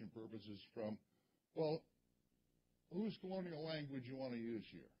estimation purposes from, well, whose colonial language you want to use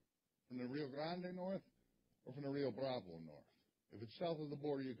here? From the Rio Grande north or from the Rio Bravo north? If it's south of the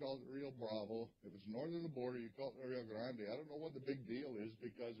border, you call it the Rio Bravo. If it's north of the border, you call it the Rio Grande. I don't know what the big deal is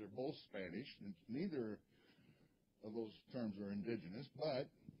because they're both Spanish, and neither of those terms are indigenous, but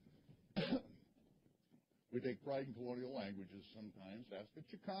we take pride in colonial languages sometimes. Ask a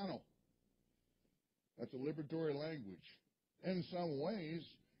Chicano. That's a liberatory language. And in some ways,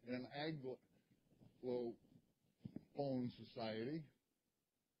 in an Anglophone society,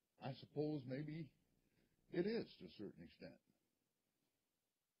 I suppose maybe it is to a certain extent.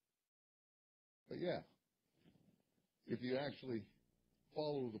 But yeah, if you actually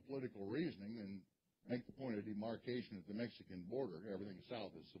follow the political reasoning and make the point of demarcation at the Mexican border, everything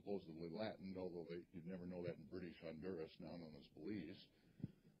south is supposedly Latin, although you'd never know that in British Honduras, now known as Belize,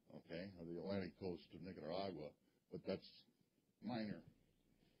 okay, or the Atlantic coast of Nicaragua, but that's minor,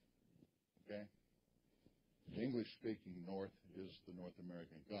 okay? The English-speaking north is the North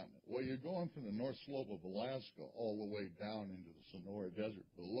American continent. Well, you're going from the north slope of Alaska all the way down into the Sonora Desert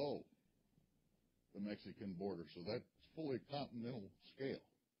below the Mexican border, so that's fully continental scale.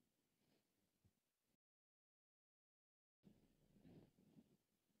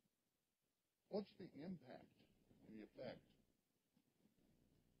 What's the impact and the effect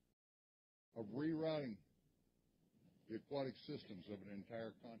of rerouting the aquatic systems of an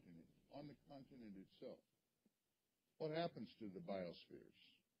entire continent on the continent itself? What happens to the biospheres?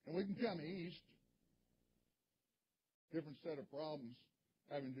 And we can come east, different set of problems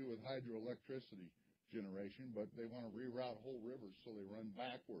having to do with hydroelectricity generation, but they want to reroute whole rivers so they run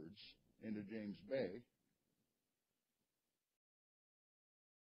backwards into James Bay.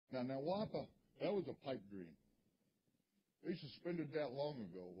 Now, WAPA, that was a pipe dream. They suspended that long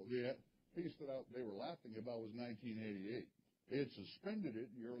ago. Well, the piece that they were laughing about was 1988. They had suspended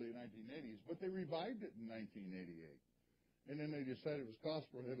it in the early 1980s, but they revived it in 1988. and then they decided it was cost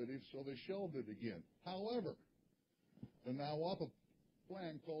prohibitive, so they shelved it again. However, the Nawapa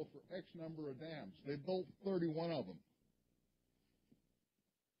plan called for X number of dams. They built 31 of them.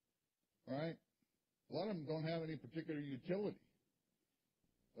 All right? A lot of them don't have any particular utility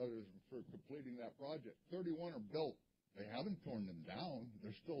other than for completing that project. 31 are built. They haven't torn them down.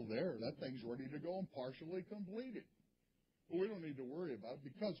 They're still there. That thing's ready to go and partially completed. But we don't need to worry about it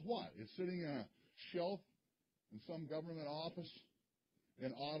because what? It's sitting on a shelf in some government office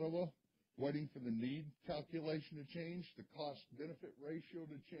in Ottawa waiting for the need calculation to change, the cost-benefit ratio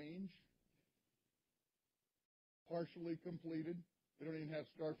to change. Partially completed. They don't even have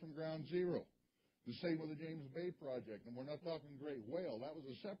to start from ground zero. The same with the James Bay project. And we're not talking Great Whale. That was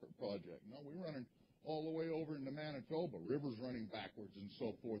a separate project. No, we're running all the way over into Manitoba, rivers running backwards and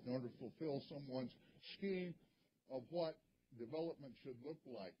so forth in order to fulfill someone's scheme of what development should look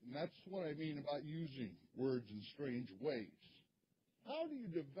like. And that's what I mean about using words in strange ways. How do you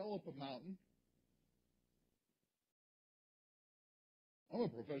develop a mountain? I'm a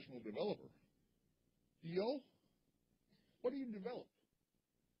professional developer. Yo, what do you develop?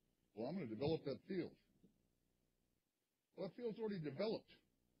 Well, I'm going to develop that field. Well, that field's already developed.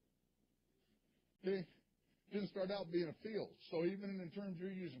 Okay? It didn't start out being a field. So even in the terms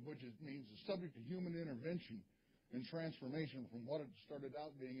you're using, which means it's subject to human intervention and transformation from what it started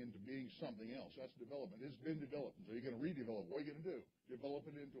out being into being something else. That's development. It's been developed. So you're going to redevelop. What are you going to do? Develop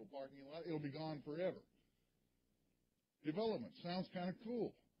it into a parking lot? It'll be gone forever. Development sounds kind of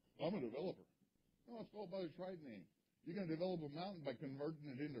cool. I'm a developer. No, it's called by its right name. You're going to develop a mountain by converting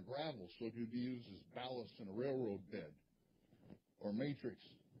it into gravel so it can be used as ballast in a railroad bed or matrix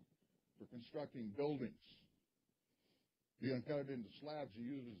for constructing buildings. You're going to cut it into slabs and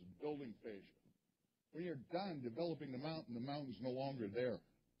use it as building fascia. When you're done developing the mountain's no longer there.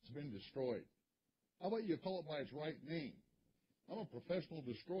 It's been destroyed. How about you call it by its right name? I'm a professional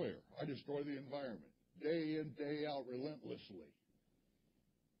destroyer. I destroy the environment day in, day out, relentlessly.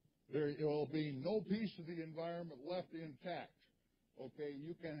 There will be no piece of the environment left intact. Okay,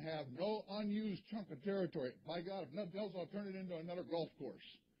 you can have no unused chunk of territory. By God, if nothing else, I'll turn it into another golf course.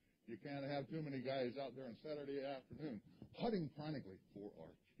 You can't have too many guys out there on Saturday afternoon putting chronically for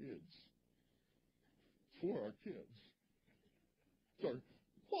our kids. For our kids. It's our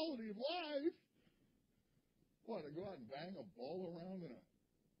quality of life. What, to go out and bang a ball around in an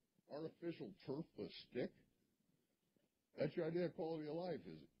artificial turf with a stick? That's your idea of quality of life,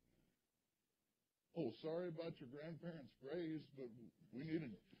 is it? Oh, sorry about your grandparents' graves, but we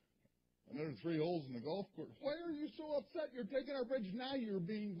needed another 3 holes in the golf course. Why are you so upset? You're taking our bridge. Now you're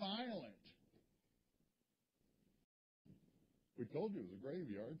being violent. We told you it was a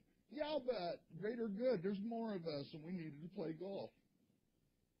graveyard. Yeah, but greater good. There's more of us, and we needed to play golf.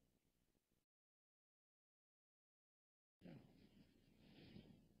 Yeah.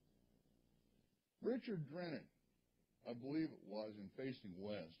 Richard Drennan, I believe it was, in Facing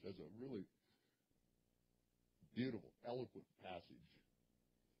West, has a really beautiful, eloquent passage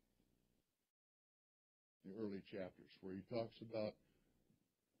in the early chapters where he talks about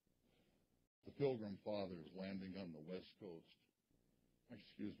the Pilgrim Fathers landing on the East Coast.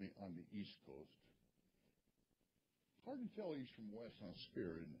 Hard to tell east from west on a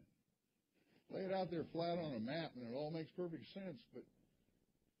spear, isn't it? Lay it out there flat on a map and it all makes perfect sense, but,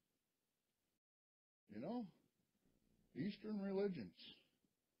 you know, Eastern religions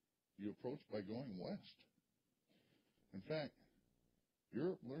you approach by going west. In fact,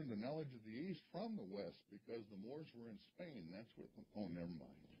 Europe learned the knowledge of the East from the West because the Moors were in Spain. That's what, oh, never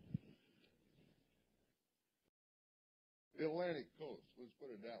mind. The Atlantic coast, let's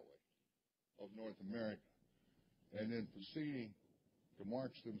put it that way, of North America, and then proceeding to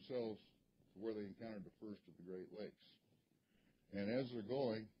march themselves to where they encountered the first of the Great Lakes. And as they're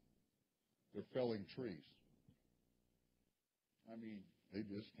going, they're felling trees. I mean, they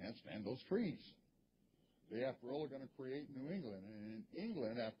just can't stand those trees. They, after all, are going to create New England. And in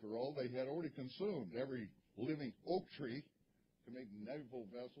England, after all, they had already consumed every living oak tree to make naval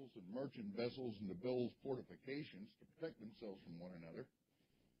vessels and merchant vessels and to build fortifications to protect themselves from one another.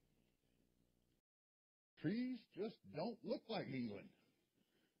 Trees just don't look like England.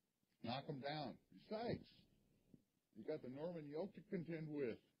 Knock them down. Besides, you got the Norman yoke to contend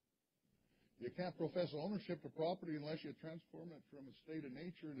with. You can't profess ownership of property unless you transform it from a state of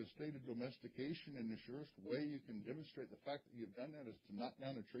nature into a state of domestication, and the surest way you can demonstrate the fact that you've done that is to knock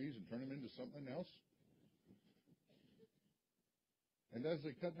down the trees and turn them into something else. And as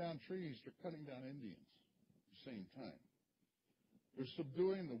they cut down trees, they're cutting down Indians at the same time. They're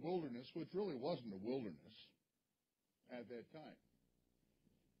subduing the wilderness, which really wasn't a wilderness at that time.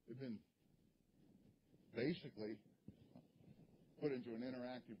 They've been basically put into an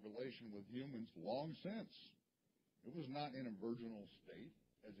interactive relation with humans long since. It was not in a virginal state,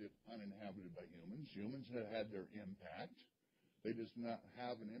 as if uninhabited by humans. Humans had had their impact. They just not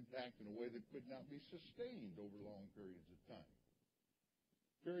have an impact in a way that could not be sustained over long periods of time.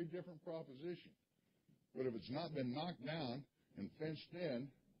 Very different proposition. But if it's not been knocked down and fenced in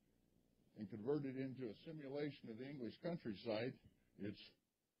and converted into a simulation of the English countryside, it's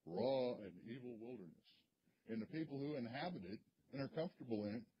raw and evil wilderness. And the people who inhabit it and are comfortable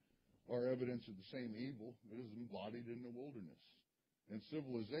in it are evidence of the same evil that is embodied in the wilderness. And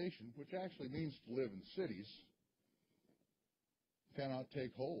civilization, which actually means to live in cities, cannot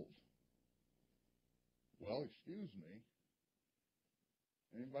take hold. Well, excuse me.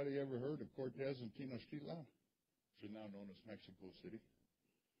 Anybody ever heard of Cortez and Tenochtitlan, which is now known as Mexico City?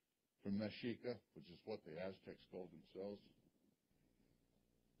 From Mexica, which is what the Aztecs called themselves.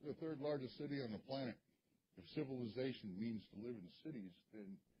 The third largest city on the planet. If civilization means to live in cities, then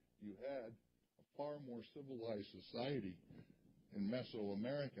you had a far more civilized society in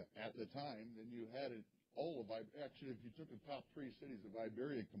Mesoamerica at the time than you had in all of Iberia. Actually, if you took the top 3 cities of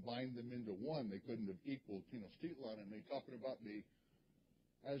Iberia and combined them into one, they couldn't have equaled Tenochtitlan. And they're talking about the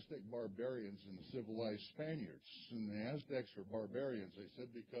Aztec barbarians and the civilized Spaniards. And the Aztecs were barbarians, they said,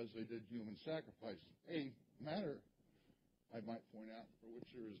 because they did human sacrifices. A matter, I might point out, for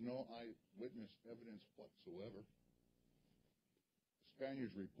which there is no eyewitness evidence whatsoever. The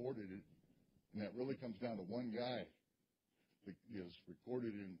Spaniards reported it, and that really comes down to one guy that is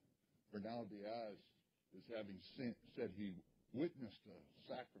recorded in Bernal Diaz as having said he witnessed a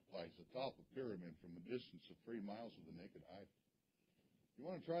sacrifice atop a pyramid from a distance of 3 miles with the naked eye. You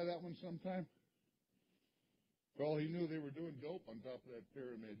want to try that one sometime? For all he knew, they were doing dope on top of that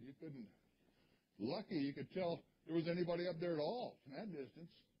pyramid. You couldn't. Lucky you could tell there was anybody up there at all from that distance.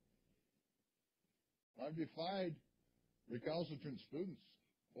 I've defied recalcitrant students.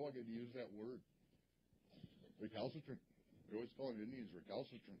 Oh, I get to use that word. Recalcitrant. They're always calling Indians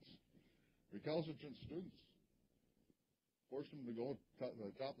recalcitrants. Recalcitrant students. Forced them to go to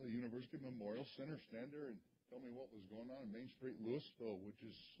the top of the University Memorial Center, stand there and tell me what was going on in Main Street, Louisville, which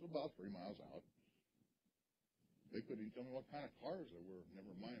is about 3 miles out. They couldn't even tell me what kind of cars there were.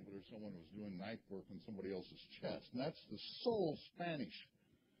 Never mind whether someone was doing knife work on somebody else's chest. And that's the sole Spanish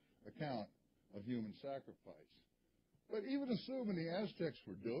account of human sacrifice. But even assuming the Aztecs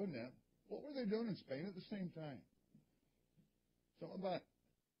were doing that, what were they doing in Spain at the same time? Something about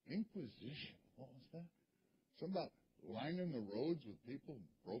Inquisition. What was that? Something about lining the roads with people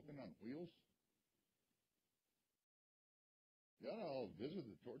broken on wheels? Yeah, I'll visit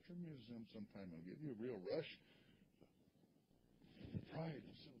the torture museum sometime. I'll give you a real rush. The pride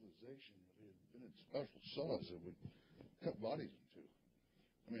of civilization really had been its special sauce that would cut bodies in two.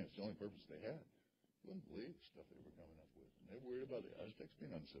 I mean, it's the only purpose they had. You wouldn't believe the stuff they were coming up with. And they were worried about the Aztecs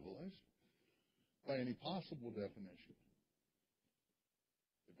being uncivilized by any possible definition.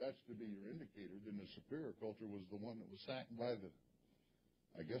 If that's to be your indicator, then the superior culture was the one that was sacked by the,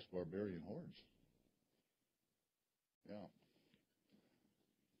 I guess, barbarian hordes. Yeah.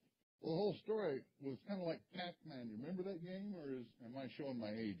 Well, the whole story was kind of like Pac-Man. You remember that game, or am I showing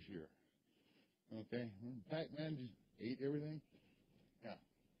my age here? Okay. Pac-Man just ate everything? Yeah.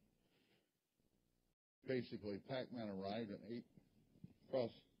 Basically, Pac-Man arrived and ate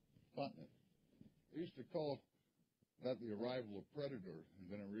across the continent. I used to call that the arrival of Predator, and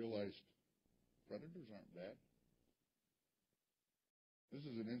then I realized predators aren't bad. This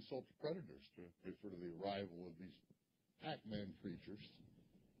is an insult to predators to refer to the arrival of these Pac-Man creatures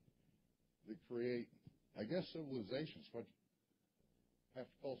that create, I guess, civilizations. What you have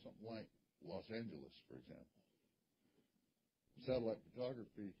to call something like Los Angeles, for example. Satellite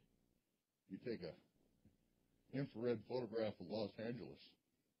photography, you take a infrared photograph of Los Angeles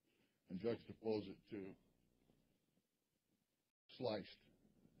and juxtapose it to sliced,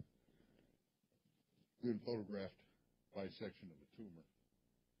 good photographed bisection of a tumor,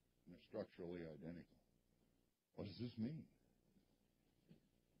 and they're structurally identical. What does this mean? ...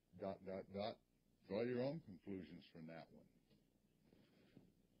 Draw your own conclusions from that one.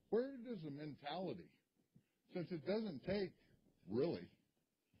 Where does the mentality, since it doesn't take, really,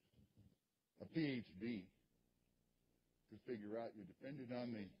 a PhD to figure out you're dependent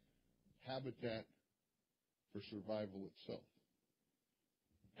on the habitat for survival itself.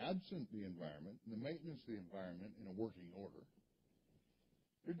 Absent the environment, and the maintenance of the environment in a working order,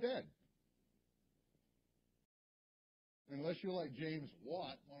 you're dead. Unless you're like James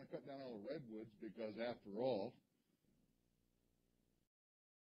Watt, want to cut down all the redwoods because, after all,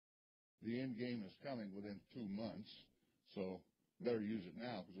 the end game is coming within 2 months, so better use it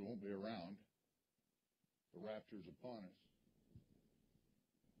now because it won't be around. The rapture's upon us.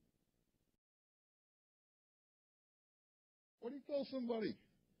 What do you tell somebody?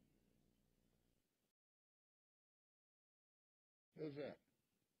 Does that?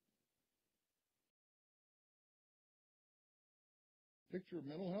 Picture of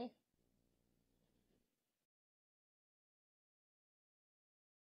mental health?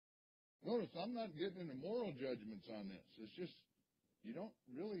 Notice I'm not getting into moral judgments on this. It's just you don't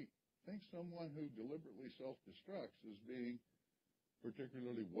really think someone who deliberately self-destructs is being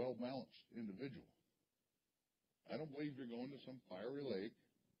particularly well-balanced individual. I don't believe you're going to some fiery lake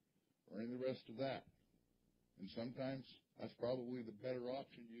or any of the rest of that. And sometimes that's probably the better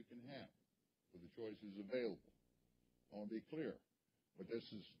option you can have with the choices available. I want to be clear. But this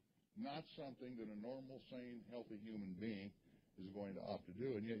is not something that a normal, sane, healthy human being is going to opt to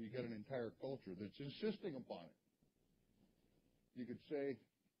do. And yet you get an entire culture that's insisting upon it. You could say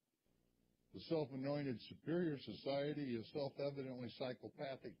the self-anointed superior society is self-evidently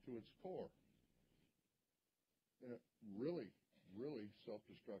psychopathic to its core in a really, really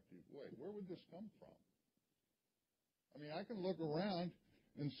self-destructive way. Where would this come from? I mean, I can look around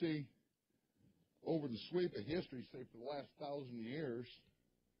and see over the sweep of history, say for the last 1,000 years,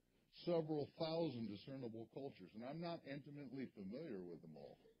 several thousand discernible cultures, and I'm not intimately familiar with them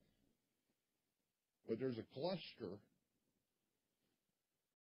all. But there's a cluster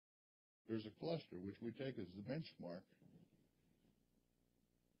which we take as the benchmark,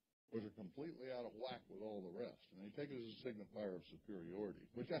 which are completely out of whack with all the rest. And they take it as a signifier of superiority,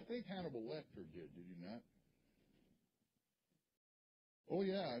 which I think Hannibal Lecter did he not? Oh,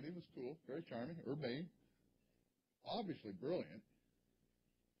 yeah, and he was cool, very charming, urbane, obviously brilliant,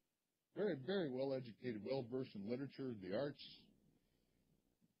 very, very well-educated, well-versed in literature, the arts,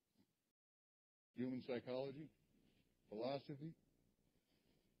 human psychology, philosophy.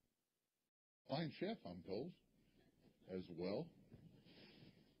 Fine chef, I'm told, as well.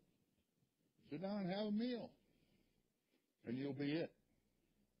 Sit down and have a meal, and you'll be it.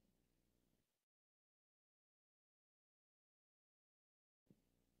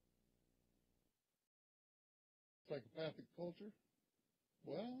 Psychopathic culture?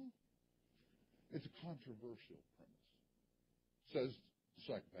 Well, it's a controversial premise, says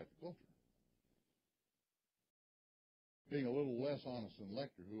psychopathic culture. Being a little less honest than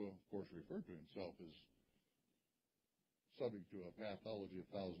Lecter, who, of course, referred to himself as subject to a pathology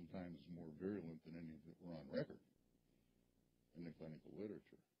 1,000 times more virulent than any that were on record in the clinical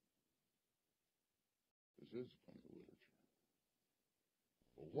literature. This is clinical literature.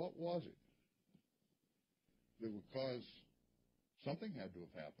 But what was it that would cause something had to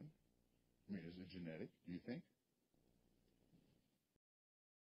have happened? I mean, is it genetic, do you think?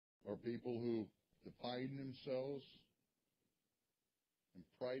 Or people who define themselves and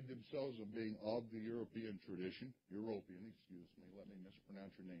pride themselves on being of the European tradition? European, excuse me, let me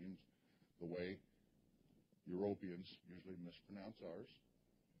mispronounce your names the way Europeans usually mispronounce ours.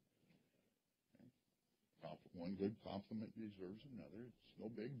 Okay. One good compliment deserves another. It's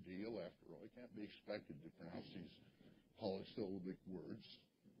no big deal after all. You can't be expected to pronounce these polysyllabic words.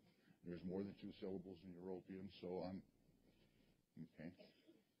 There's more than 2 syllables in European, so I'm okay.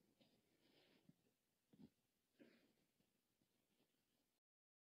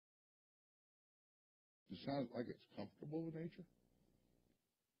 Does it sound like it's comfortable with nature?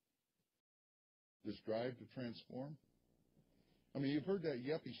 This drive to transform? I mean, you've heard that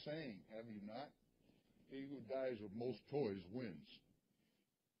yuppie saying, have you not? He who dies with most toys wins.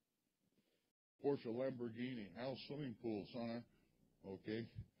 Porsche, Lamborghini, house, swimming pool, sauna. Okay,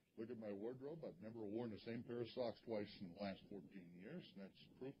 look at my wardrobe. I've never worn the same pair of socks twice in the last 14 years, and that's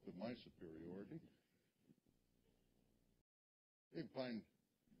proof of my superiority. You can find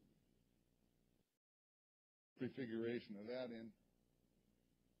prefiguration of that in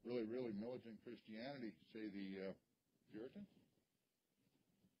really, really militant Christianity, say the Puritans.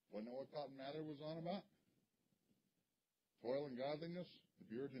 Want to know what Cotton Mather was on about? Toil and godliness, the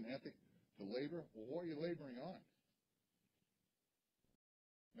Puritan ethic to labor. Well, what are you laboring on?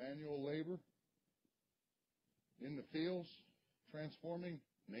 Manual labor in the fields, transforming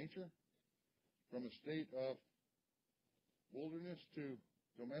nature from a state of wilderness to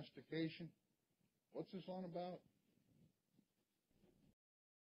domestication. What's this on about?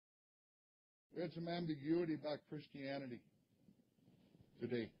 We had some ambiguity about Christianity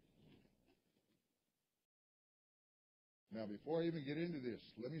today. Now, before I even get into this,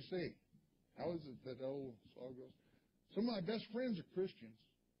 let me say, how is it that old song goes? Some of my best friends are Christians.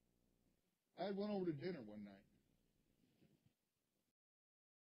 I had one over to dinner one night.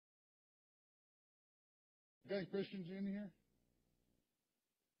 Got any Christians in here?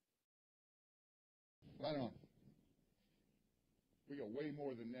 Right on. We got way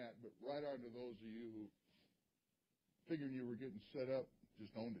more than that, but right on to those of you who figuring you were getting set up,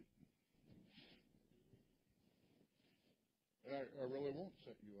 just owned it. And I really won't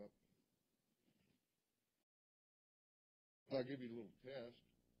set you up. I'll give you a little test.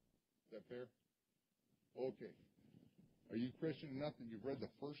 Is that fair? Okay. Are you Christian enough that you've read the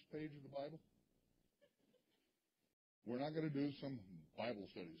first page of the Bible? We're not going to do some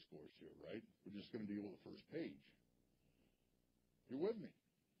Bible studies course here, right? We're just going to deal with the first page. You're with me.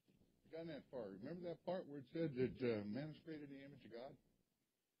 You got that far. Remember that part where it said that man is created in the image of God?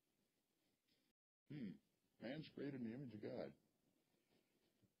 Man's created in the image of God.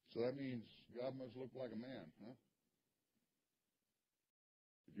 So that means God must look like a man, huh?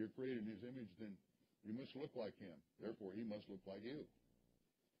 If you're created in his image, then you must look like him. Therefore, he must look like you.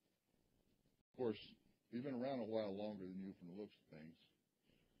 Of course, he's been around a while longer than you from the looks of things.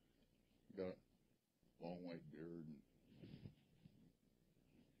 You've got a long white beard. And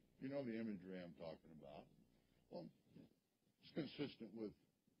you know the imagery I'm talking about. Well, it's consistent with,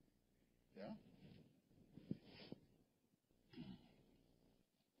 yeah?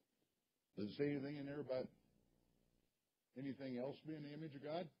 Does it say anything in there about anything else being the image of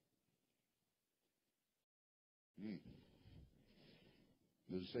God?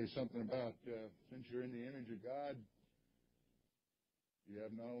 Does it say something about since you're in the image of God, you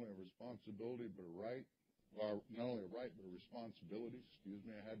have not only a responsibility but a right, or not only a right but a responsibility? Excuse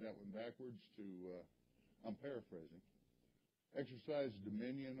me, I had that one backwards. I'm paraphrasing. Exercise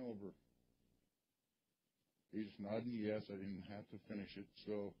dominion over. He's nodding yes. I didn't have to finish it.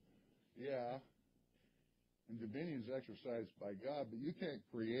 So, yeah. And dominion is exercised by God, but you can't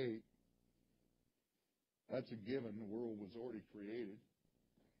create. That's a given. The world was already created.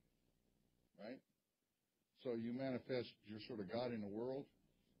 Right? So you manifest your sort of God in the world.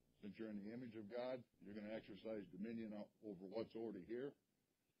 Since you're in the image of God, you're going to exercise dominion over what's already here.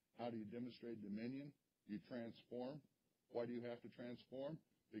 How do you demonstrate dominion? You transform. Why do you have to transform?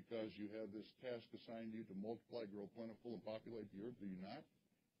 Because you have this task assigned to you to multiply, grow plentiful, and populate the earth. Do you not?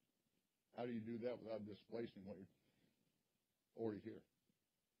 How do you do that without displacing what you're already here?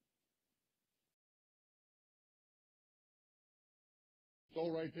 It's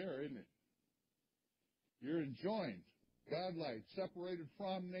all right there, isn't it? You're enjoined, God-like, separated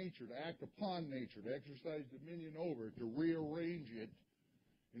from nature, to act upon nature, to exercise dominion over it, to rearrange it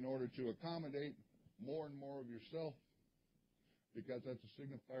in order to accommodate more and more of yourself, because that's a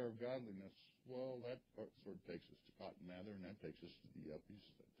signifier of godliness. Well, that sort of takes us to Cotton Mather, and that takes us to the Yuppies,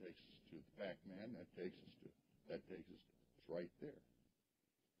 that takes us to the Pac-Man, it's right there.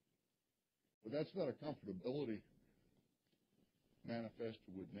 But that's not a comfortability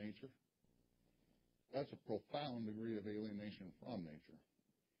manifested with nature. That's a profound degree of alienation from nature.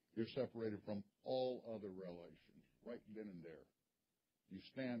 You're separated from all other relations, right then and there. You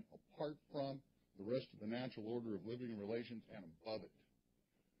stand apart from the rest of the natural order of living relations and above it.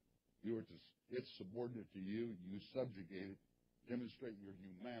 It's subordinate to you. You subjugate it, demonstrate your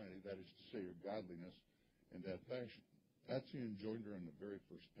humanity, that is to say, your godliness, in that fashion. That's the enjoinder on the very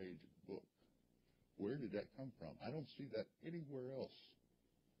first page of the book. Where did that come from? I don't see that anywhere else.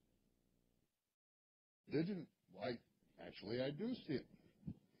 Actually, I do see it.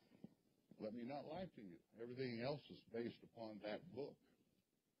 Let me not lie to you. Everything else is based upon that book,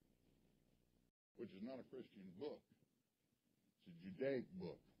 which is not a Christian book. It's a Judaic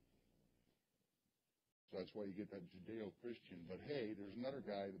book. So that's why you get that Judeo-Christian. But hey, there's another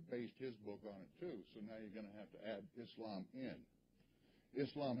guy that based his book on it too. So now you're going to have to add Islam in.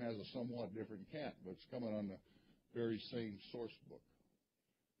 Islam has a somewhat different cant, but it's coming on the very same source book.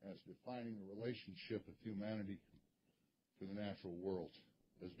 And it's defining the relationship of humanity to the natural world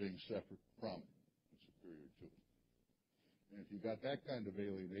as being separate from it and superior to it. And if you've got that kind of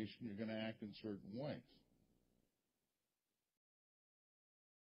alienation, you're going to act in certain ways.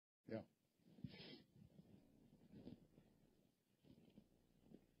 Yeah.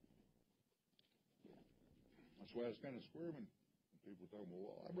 That's why I was kind of squirming. People were talking,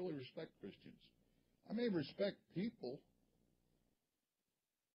 well, I really respect Christians. I may respect people,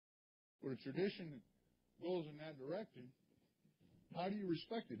 but a tradition that goes in that direction, how do you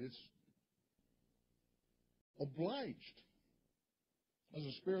respect it? It's obliged as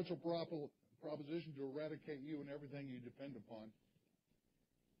a spiritual proposition to eradicate you and everything you depend upon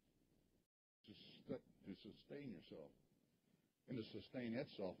to sustain yourself and to sustain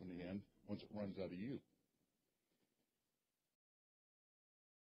itself in the end once it runs out of you.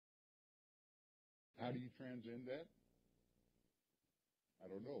 How do you transcend that? I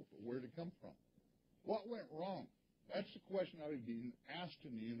don't know, but where did it come from? What went wrong? That's the question I was being asked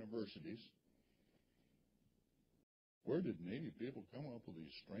in the universities. Where did Native people come up with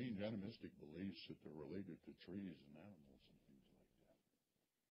these strange animistic beliefs that they're related to trees and animals and things like that?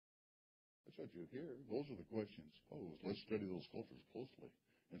 That's what you hear. Those are the questions posed. Let's study those cultures closely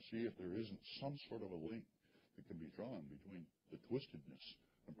and see if there isn't some sort of a link that can be drawn between the twistedness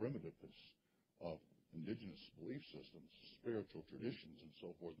and primitiveness of indigenous belief systems, spiritual traditions, and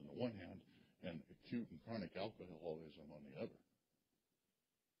so forth on the one hand, and acute and chronic alcoholism on the other.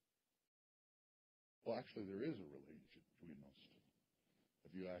 Well, actually, there is a relationship between those two.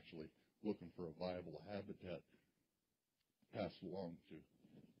 If you're actually looking for a viable habitat passed along to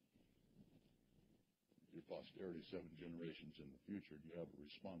your posterity 7 generations in the future, you have a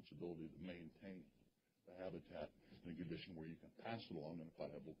responsibility to maintain the habitat in a condition where you can pass it along in a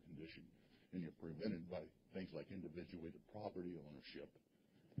viable condition. And you're prevented by things like individuated property ownership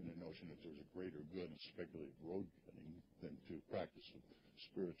and the notion that there's a greater good in speculative road cutting than to practice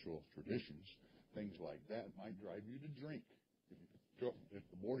spiritual traditions. Things like that might drive you to drink. If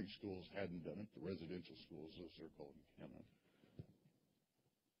the boarding schools hadn't done it, the residential schools, as they're called in Canada,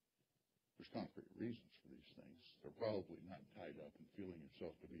 there's concrete reasons for these things. They're probably not tied up in feeling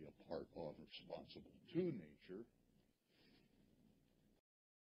yourself to be a part of, responsible to nature.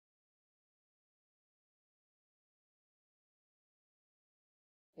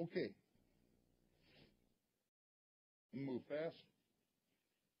 Okay. Move fast.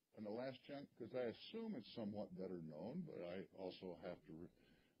 And the last chunk, because I assume it's somewhat better known, but I also have to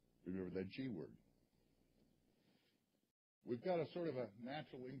remember that G word. We've got a sort of a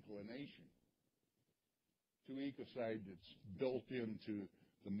natural inclination to ecocide that's built into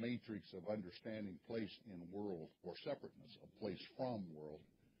the matrix of understanding place in world, or separateness of place from world,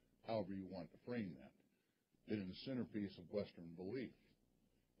 however you want to frame that. It is the centerpiece of Western belief.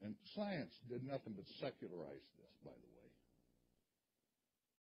 And science did nothing but secularize this, by the way.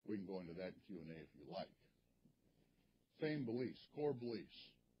 We can go into that in Q&A if you like. Same beliefs, core beliefs.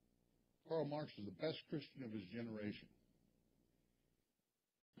 Karl Marx is the best Christian of his generation.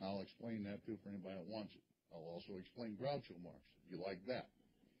 I'll explain that, too, for anybody that wants it. I'll also explain Groucho Marx, if you like that.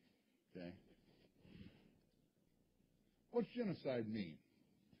 Okay? What's genocide mean?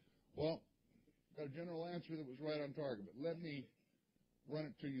 Well, got a general answer that was right on target, but let me run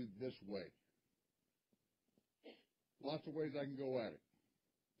it to you this way. Lots of ways I can go at it.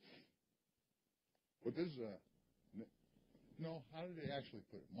 But this is how did they actually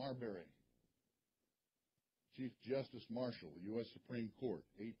put it? Marbury, Chief Justice Marshall, U.S. Supreme Court,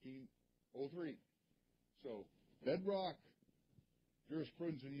 1803. So, bedrock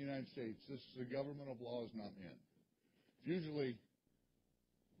jurisprudence in the United States. This is a government of laws, not men. It's usually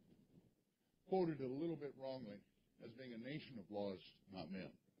quoted a little bit wrongly as being a nation of laws, not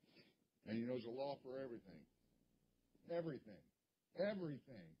men. And you know, there's a law for everything. Everything.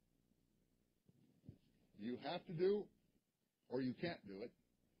 Everything. You have to do, or you can't do it.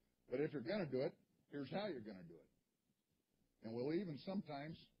 But if you're going to do it, here's how you're going to do it. And we'll even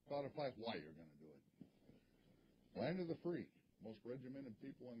sometimes codify why you're going to do it. Land of the free, most regimented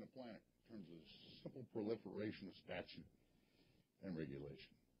people on the planet in terms of simple proliferation of statute and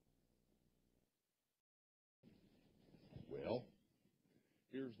regulation. Well,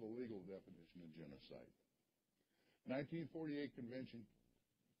 here's the legal definition of genocide. 1948 Convention,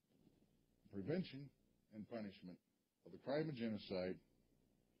 Prevention and Punishment of the Crime of Genocide,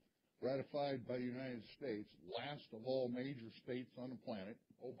 ratified by the United States, last of all major states on the planet.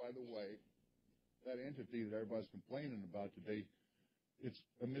 Oh, by the way, that entity that everybody's complaining about today, it's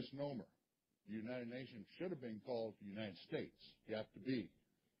a misnomer. The United Nations should have been called the United States. You have to be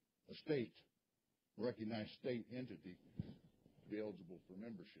a state, a recognized state entity to be eligible for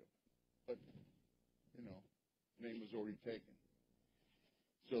membership. But, name was already taken.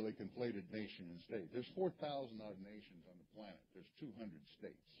 So they conflated nation and state. There's 4,000 odd nations on the planet. There's 200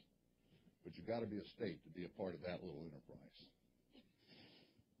 states. But you've got to be a state to be a part of that little enterprise.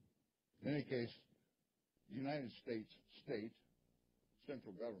 In any case, the United States state,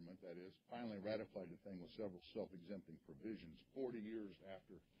 central government, that is, finally ratified the thing with several self-exempting provisions 40 years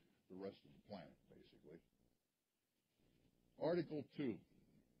after the rest of the planet, basically. Article 2.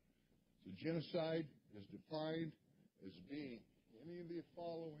 The genocide is defined as being any of the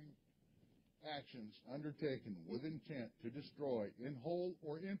following actions undertaken with intent to destroy, in whole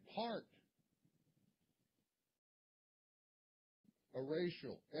or in part, a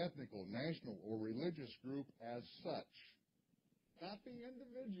racial, ethnical, national, or religious group as such. Not the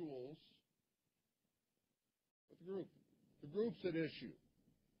individuals, but the group. The group's at issue.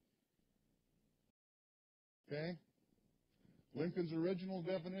 Okay? Lincoln's original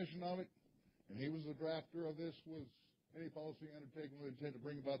definition of it, and he was the drafter of this, was any policy undertaken with intent to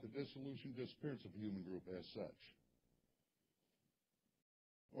bring about the dissolution, disappearance of a human group as such.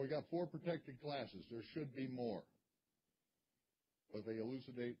 We got 4 protected classes. There should be more. But they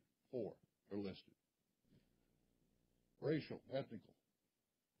elucidate 4. They're listed. Racial, ethnical,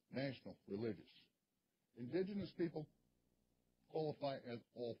 national, religious. Indigenous people qualify as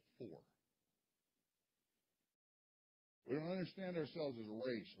all 4. We don't understand ourselves as a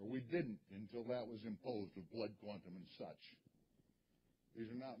race, or we didn't until that was imposed with blood quantum and such.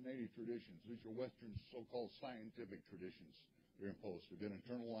 These are not native traditions. These are Western so-called scientific traditions they're imposed. They've been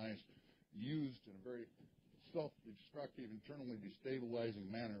internalized, used in a very self-destructive, internally destabilizing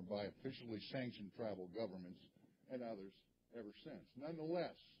manner by officially sanctioned tribal governments and others ever since.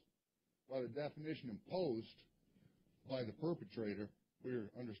 Nonetheless, by the definition imposed by the perpetrator, we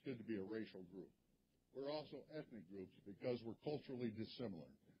are understood to be a racial group. We're also ethnic groups because we're culturally dissimilar,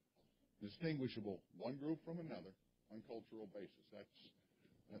 distinguishable one group from another on cultural basis. That's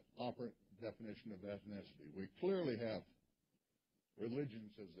an operant definition of ethnicity. We clearly have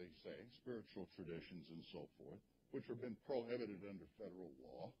religions, as they say, spiritual traditions and so forth, which have been prohibited under federal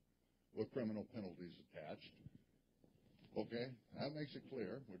law with criminal penalties attached. Okay, that makes it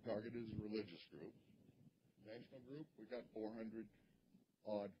clear. We're targeted as a religious group. National group, we got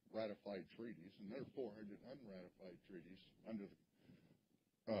 400-odd ratified treaties, and there are 400 unratified treaties under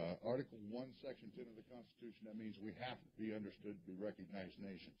the Article 1, Section 10 of the Constitution. That means we have to be understood to be recognized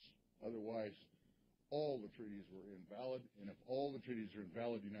nations. Otherwise, all the treaties were invalid, and if all the treaties are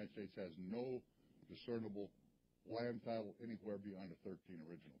invalid, the United States has no discernible land title anywhere beyond the 13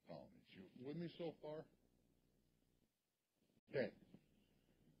 original colonies. You with me so far? Okay.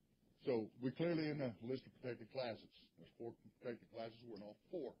 So we're clearly in a list of protected classes. There's 4 protected classes. We're in all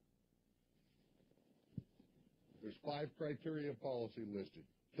 4. There's 5 criteria of policy listed.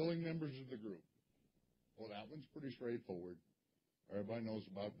 Killing members of the group. Well, that one's pretty straightforward. Everybody knows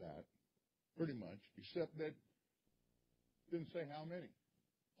about that. Pretty much, except that it didn't say how many.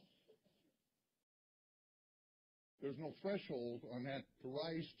 There's no threshold on that to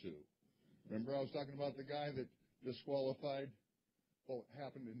rise to. Remember I was talking about the guy that disqualified what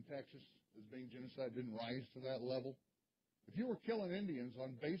happened in Texas as being genocide, didn't rise to that level? If you were killing Indians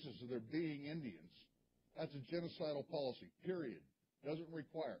on basis of their being Indians, that's a genocidal policy, period. Doesn't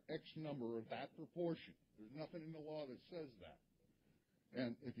require X number of that proportion. There's nothing in the law that says that.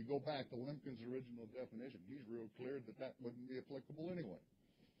 And if you go back to Lemkin's original definition, he's real clear that that wouldn't be applicable anyway.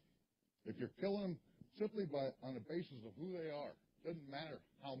 If you're killing them simply on the basis of who they are, doesn't matter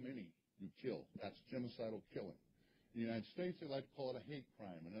how many you kill. That's genocidal killing. In the United States, they like to call it a hate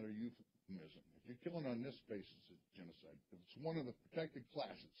crime, another euphemism. If you're killing on this basis, it's genocide. If it's one of the protected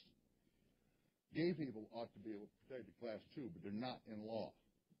classes, gay people ought to be able to protect a class 2, but they're not in law.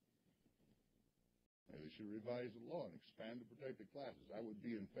 Maybe they should revise the law and expand the protected classes. I would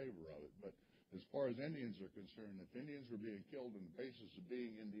be in favor of it. But as far as Indians are concerned, if Indians were being killed on the basis of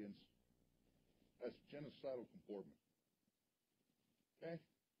being Indians, that's genocidal comportment. Okay?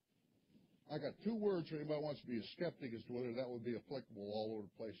 I got 2 words for anybody who wants to be a skeptic as to whether that would be applicable all over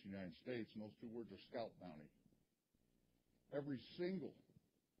the place in the United States, and those 2 words are scalp bounty. Every single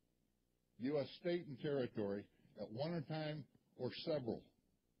U.S. state and territory, at one time or several,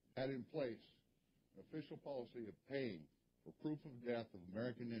 had in place an official policy of paying for proof of death of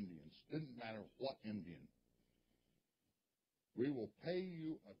American Indians. Didn't matter what Indian. We will pay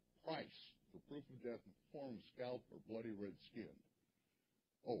you a price for proof of death in the form of scalp or bloody red skin.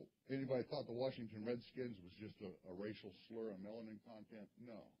 Oh, anybody thought the Washington Redskins was just a racial slur, a melanin content?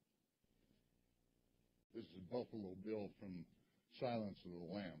 No. This is Buffalo Bill from Silence of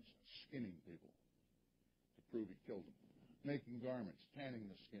the Lambs, skinning people to prove he killed them, making garments, tanning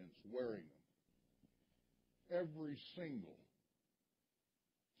the skins, wearing them. Every single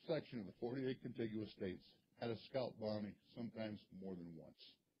section of the 48 contiguous states had a scalp bounty, sometimes more than once.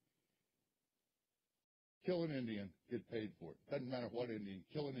 Kill an Indian, get paid for it. Doesn't matter what Indian,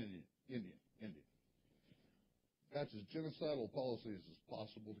 kill an Indian. That's as genocidal policy as is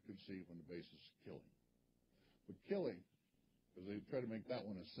possible to conceive on the basis of killing. But killing, because they try to make that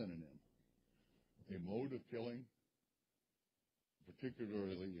one a synonym, a mode of killing,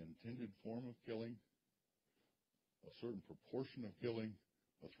 particularly intended form of killing, a certain proportion of killing,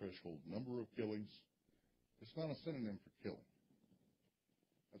 a threshold number of killings, it's not a synonym for killing.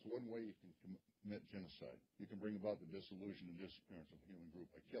 That's one way you can commit genocide. You can bring about the dissolution and disappearance of a human group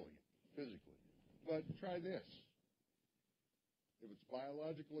by killing it physically. But try this. If it's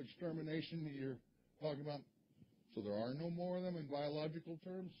biological extermination that you're talking about, so there are no more of them in biological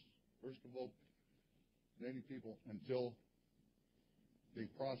terms, first of all, Native people, until they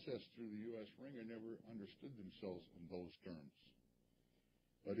processed through the U.S. Ringer, never understood themselves in those terms.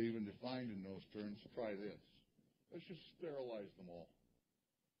 But even defined in those terms, try this. Let's just sterilize them all.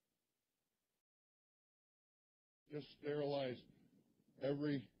 just sterilize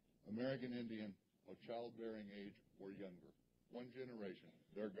every American Indian of childbearing age or younger. One generation,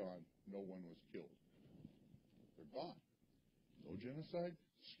 they're gone. No one was killed. They're gone. No genocide?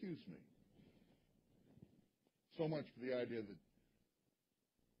 Excuse me. So much for the idea that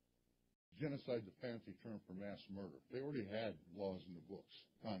genocide's a fancy term for mass murder. They already had laws in the books,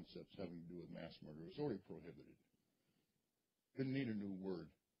 concepts having to do with mass murder. It was already prohibited. Didn't need a new word,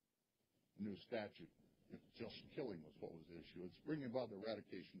 a new statute. If just killing was what was the issue. It's bringing about the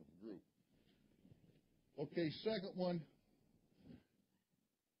eradication of a group. Okay, second one.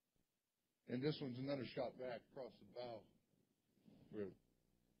 And this one's another shot back across the bow. We're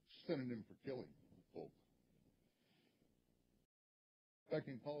synonym for killing folk.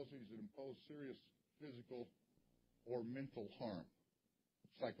 Affecting policies that impose serious physical or mental harm.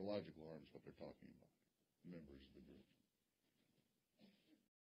 Psychological harm is what they're talking about, members of the group.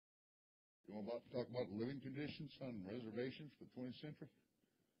 You want to talk about living conditions on reservations for the 20th century?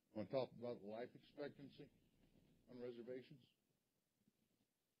 You want to talk about life expectancy on reservations?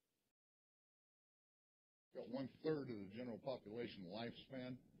 Got 1/3 of the general population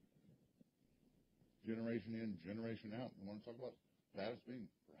lifespan, generation in, generation out. You want to talk about that as being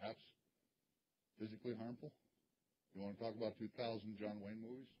perhaps physically harmful? You want to talk about 2,000 John Wayne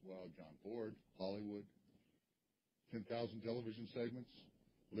movies? Well, John Ford, Hollywood, 10,000 television segments,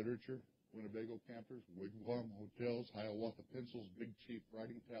 literature, Winnebago campers, wigwam hotels, Hiawatha pencils, Big Chief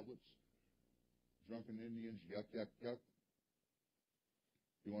writing tablets, drunken Indians, yuck, yuck, yuck.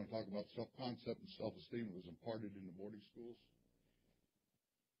 You want to talk about self-concept and self-esteem that was imparted in the boarding schools?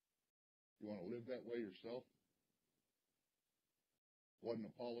 You want to live that way yourself? Wasn't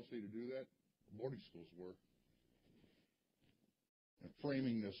a policy to do that? The boarding schools were. And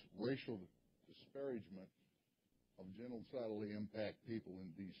framing this racial disparagement of genocidally impact people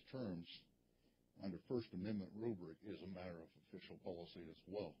in these terms under First Amendment rubric is a matter of official policy as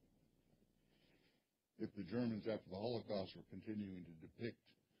well. If the Germans after the Holocaust were continuing to depict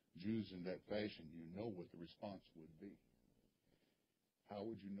Jews in that fashion, you know what the response would be. How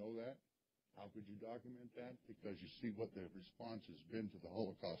would you know that? How could you document that? Because you see what the response has been to the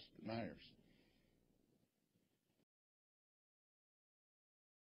Holocaust deniers.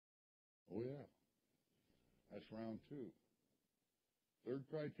 Oh, yeah. That's round two. Third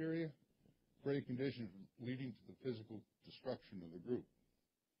criteria, create conditions leading to the physical destruction of the group.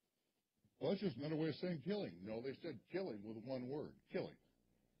 Well, that's just another way of saying killing. No, they said killing with one word, killing.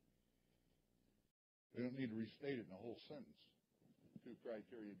 They don't need to restate it in a whole sentence. Two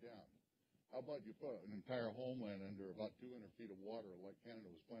criteria down. How about you put an entire homeland under about 200 feet of water like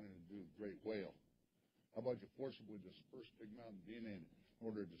Canada was planning to do with the Great Whale? How about you forcibly disperse Big Mountain DNA in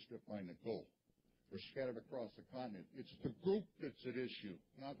order to strip mine the coal? Or scattered across the continent. It's the group that's at issue,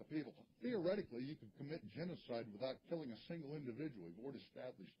 not the people. Theoretically, you could commit genocide without killing a single individual. We've already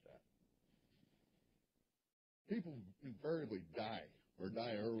established that. People invariably die or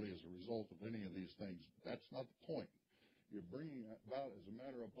die early as a result of any of these things. That's not the point. You're bringing about, as a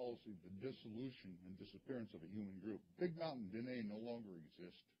matter of policy, the dissolution and disappearance of a human group. Big Mountain DNA no longer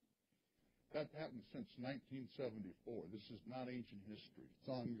exists. That happened since 1974. This is not ancient history. It's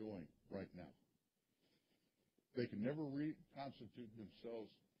ongoing right now. They can never reconstitute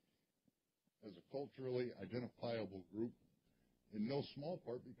themselves as a culturally identifiable group, in no small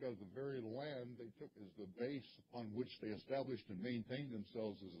part because the very land they took as the base upon which they established and maintained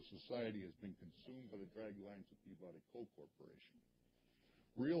themselves as a society has been consumed by the drag lines of Peabody Coal Corporation.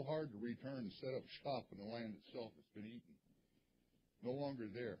 Real hard to return and set up shop in the land itself that's been eaten. No longer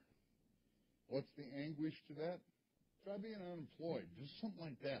there. What's the anguish to that? Try being unemployed, just something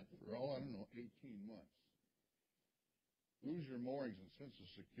like that for, 18 months. Lose your moorings and sense of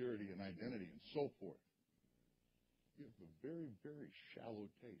security and identity and so forth. You have a very, very shallow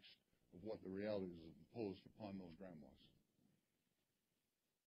taste of what the realities imposed upon those grandmas.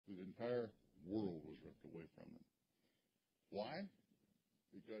 The entire world was ripped away from them. Why?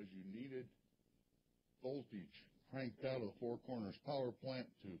 Because you needed voltage cranked out of the Four Corners power plant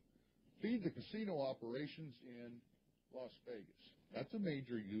to feed the casino operations in Las Vegas. That's a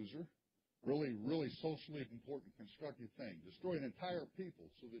major user. Really, really socially important, constructive thing. Destroy an entire people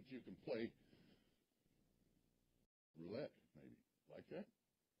so that you can play roulette, maybe, like that.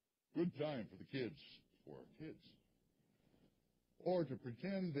 Good time for the kids, for our kids. Or to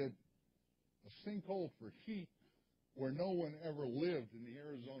pretend that a sinkhole for heat where no one ever lived in the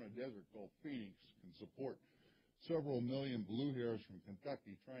Arizona desert called Phoenix can support several million blue hairs from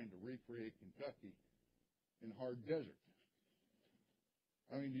Kentucky trying to recreate Kentucky in hard desert.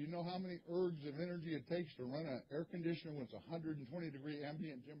 I mean, do you know how many ergs of energy it takes to run an air conditioner when it's 120-degree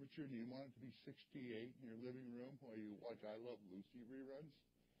ambient temperature and you want it to be 68 in your living room while you watch I Love Lucy reruns?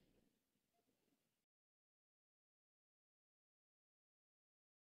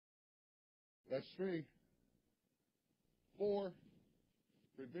 That's 3. 4,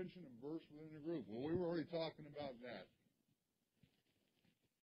 prevention of births within the group. Well, we were already talking about that.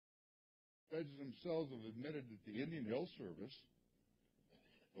 Feds themselves have admitted that the Indian Health Service,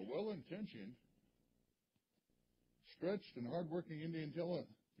 a well-intentioned, stretched, and hardworking Indian Health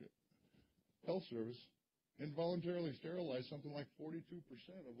Service, involuntarily sterilized something like 42%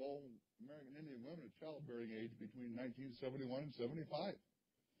 of all American Indian women of childbearing age between 1971 and 75.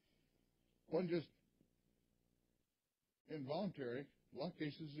 Wasn't just involuntary. In a lot of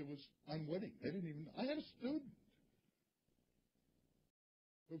cases, it was unwitting. They didn't even. I had a student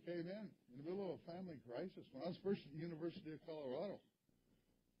who came in the middle of a family crisis when I was first at the University of Colorado.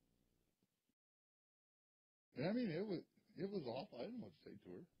 And I mean, it was awful. I didn't know what to say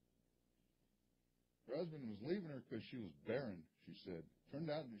to her. Her husband was leaving her because she was barren, she said. Turned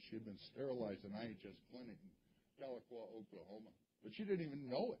out that she had been sterilized in an IHS clinic in Tahlequah, Oklahoma. But she didn't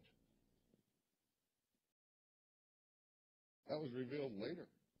even know it. That was revealed later.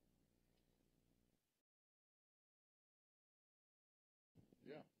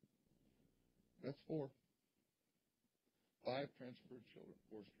 Yeah. That's 4. 5, transfer of children.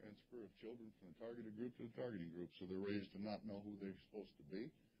 Forced transfer of children from the targeted group to the targeting group. So they're raised to not know who they're supposed to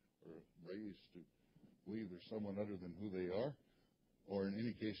be, or raised to believe they're someone other than who they are, or in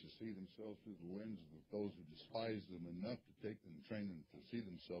any case to see themselves through the lens of those who despise them enough to take them and train them to see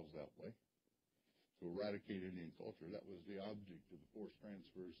themselves that way, to eradicate Indian culture. That was the object of the forced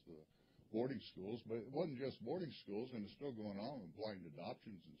transfers to the boarding schools, but it wasn't just boarding schools, and it's still going on with blind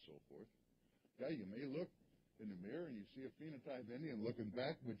adoptions and so forth. Yeah, you may look in the mirror and you see a phenotype Indian looking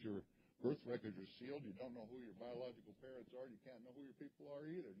back, but your birth records are sealed. You don't know who your biological parents are. You can't know who your people are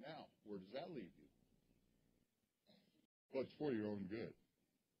either. Now, where does that leave you? Well, it's for your own good.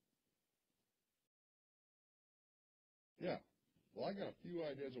 Yeah. Well, I got a few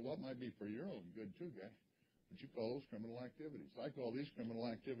ideas of what might be for your own good, too, guy. But you call those criminal activities. I call these criminal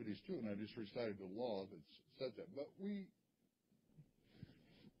activities, too, and I just recited the law that said that. But we're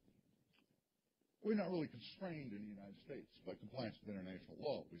not really constrained in the United States by compliance with international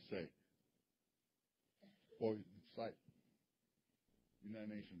law. We say, well, we cite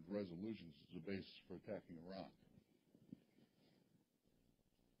United Nations resolutions as the basis for attacking Iran.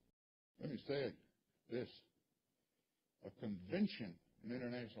 Let me say this. A convention in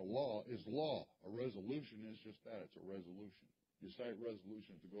international law is law. A resolution is just that. It's a resolution. You cite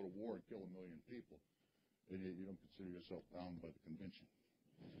resolutions to go to war and kill 1 million people, and you don't consider yourself bound by the convention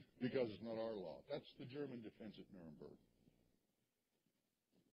because it's not our law. That's the German defense at Nuremberg.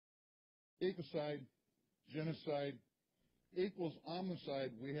 Ecocide, genocide, equals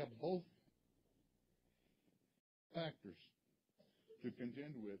homicide. We have both factors to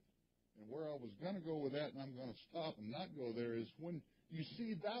contend with. And where I was going to go with that, and I'm going to stop and not go there, is when you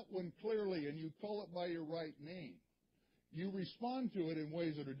see that one clearly and you call it by your right name, you respond to it in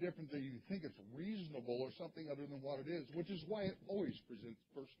ways that are different than you think it's reasonable or something other than what it is, which is why it always presents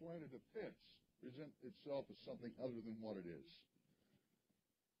first line of defense, present itself as something other than what it is.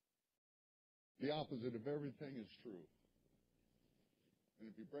 The opposite of everything is true. And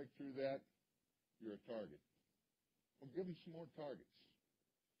if you break through that, you're a target. Well, give them some more targets.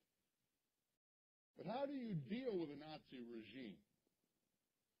 But how do you deal with a Nazi regime?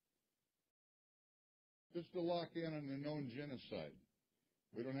 Just to lock in on the known genocide.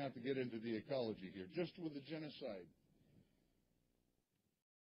 We don't have to get into the ecology here. Just with the genocide.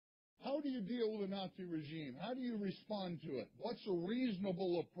 How do you deal with a Nazi regime? How do you respond to it? What's a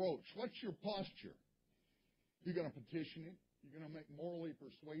reasonable approach? What's your posture? You're going to petition it? You're going to make morally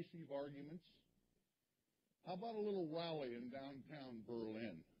persuasive arguments? How about a little rally in downtown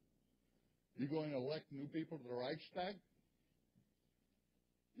Berlin? You're going to elect new people to the Reichstag?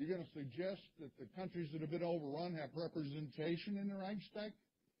 You're going to suggest that the countries that have been overrun have representation in the Reichstag?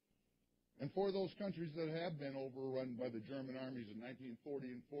 And for those countries that have been overrun by the German armies in 1940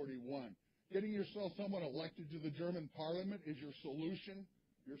 and 41, getting yourself someone elected to the German parliament is your solution,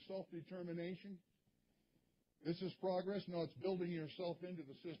 your self-determination? This is progress? No, it's building yourself into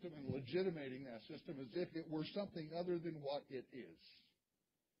the system and legitimating that system as if it were something other than what it is.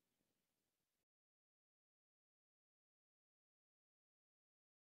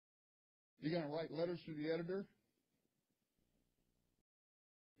 You're going to write letters to the editor?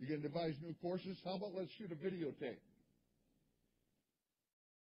 You're going to devise new courses? How about let's shoot a videotape?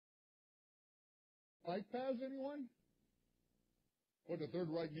 Bike paths, anyone? What the Third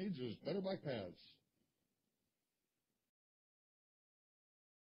Reich needs is better bike paths.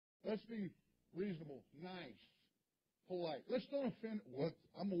 Let's be reasonable, nice, polite. Let's don't offend. What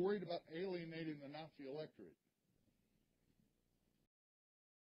I'm worried about alienating the Nazi electorate.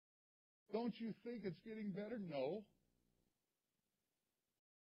 Don't you think it's getting better? No.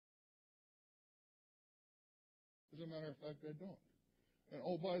 As a matter of fact, I don't. And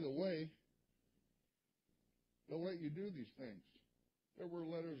oh, by the way, they'll let you do these things. There were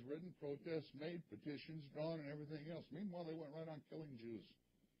letters written, protests made, petitions drawn, and everything else. Meanwhile, they went right on killing Jews.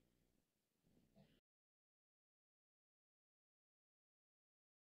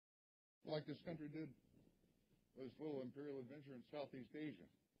 Like this country did with its little imperial adventure in Southeast Asia.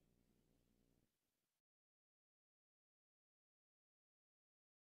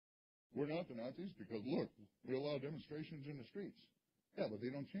 We're not the Nazis because, look, we allow demonstrations in the streets. Yeah, but they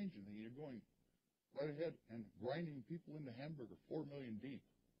don't change anything. You're going right ahead and grinding people into hamburger, 4 million deep.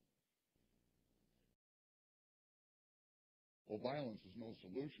 Well, violence is no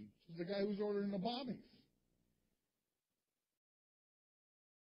solution. This is the guy who's ordering the bombings.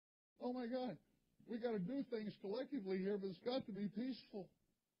 Oh, my God. We got to do things collectively here, but it's got to be peaceful.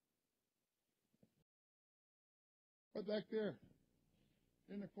 Right back there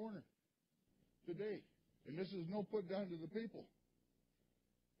in the corner today. And this is no put down to the people.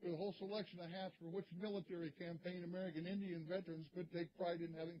 There's a whole selection of hats for which military campaign American Indian veterans could take pride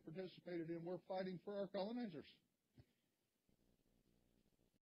in having participated in. We're fighting for our colonizers.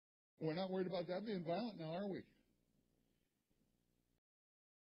 We're not worried about that being violent now, are we?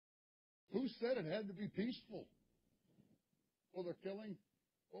 Who said it had to be peaceful? Well, they're killing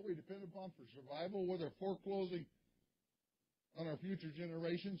what we depend upon for survival, where they're foreclosing on our future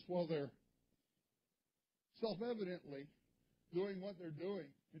generations, while they're self-evidently doing what they're doing,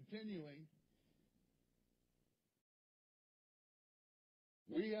 continuing.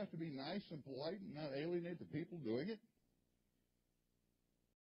 We have to be nice and polite and not alienate the people doing it.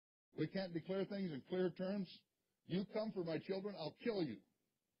 We can't declare things in clear terms. You come for my children, I'll kill you.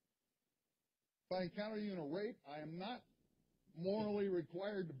 If I encounter you in a rape, I am not morally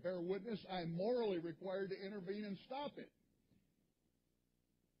required to bear witness. I am morally required to intervene and stop it,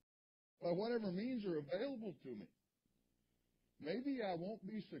 by whatever means are available to me. Maybe I won't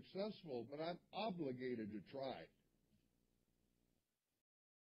be successful, but I'm obligated to try.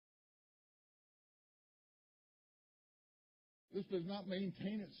 This does not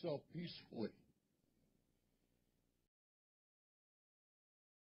maintain itself peacefully.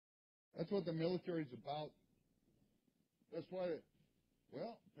 That's what the military is about. That's why it,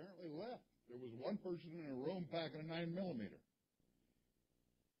 apparently left. There was one person in a room packing a 9mm.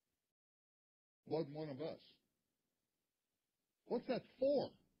 Wasn't one of us. What's that for?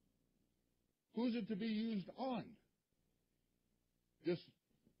 Who's it to be used on? Just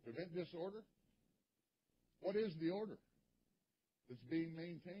prevent disorder? What is the order that's being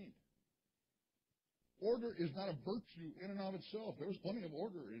maintained? Order is not a virtue in and of itself. There was plenty of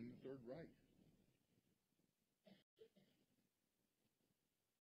order in the Third Reich.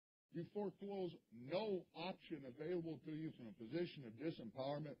 You foreclose no option available to you from a position of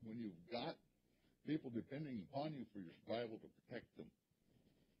disempowerment when you've got people depending upon you for your survival to protect them.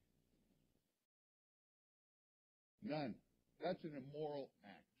 None. That's an immoral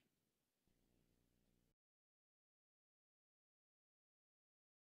act.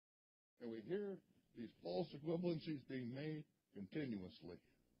 And we hear these false equivalencies being made continuously.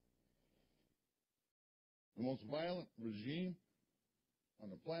 The most violent regime on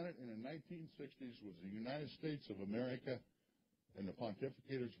the planet in the 1960s was the United States of America, and the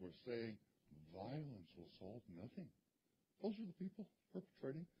pontificators were saying, violence will solve nothing. Those are the people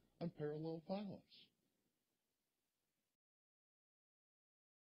perpetrating unparalleled violence.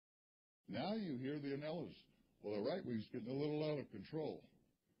 Now you hear the analysis. Well, the right wing's getting a little out of control.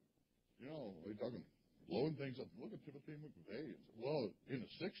 You know, they're talking, blowing things up. Look at Timothy McVeigh. Well, in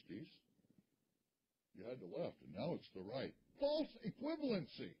the 60s, you had the left, and now it's the right. False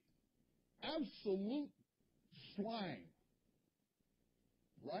equivalency. Absolute swine.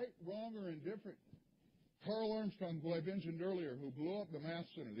 Right, wrong, or indifferent. Carl Armstrong, who I mentioned earlier, who blew up the Mass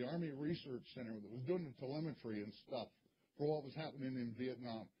Center, the Army Research Center, that was doing the telemetry and stuff for what was happening in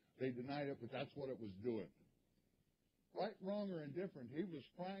Vietnam. They denied it, but that's what it was doing. Right, wrong, or indifferent, he was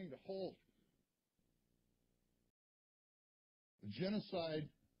trying to halt the genocide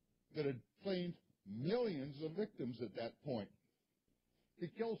that had claimed millions of victims at that point. He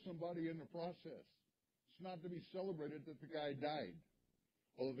killed somebody in the process. It's not to be celebrated that the guy died.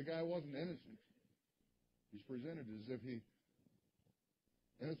 Although the guy wasn't innocent, he's presented as if he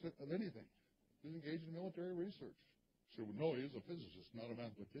innocent of anything. He's engaged in military research. So, no, he is a physicist, not a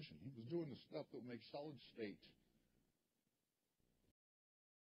mathematician. He was doing the stuff that makes solid state.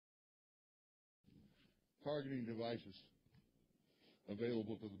 Targeting devices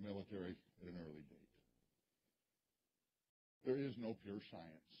available to the military at an early date. There is no pure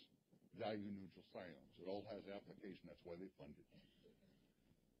science, value-neutral science. It all has application. That's why they fund it.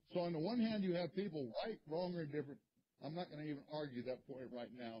 So on the one hand, you have people, right, wrong, or indifferent. I'm not going to even argue that point right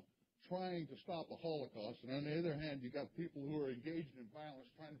now, trying to stop a Holocaust. And on the other hand, you've got people who are engaged in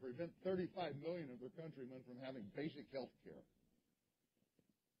violence, trying to prevent 35 million of their countrymen from having basic health care.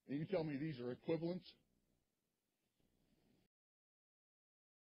 And you tell me these are equivalents?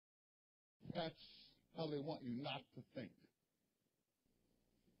 That's how they want you not to think.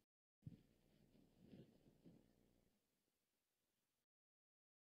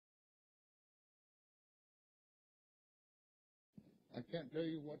 I can't tell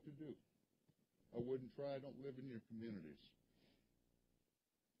you what to do. I wouldn't try. I don't live in your communities.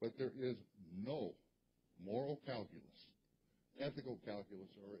 But there is no moral calculus, ethical calculus,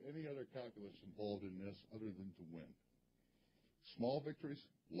 or any other calculus involved in this other than to win. Small victories,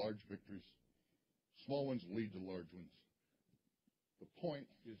 large victories. Small ones lead to large ones. The point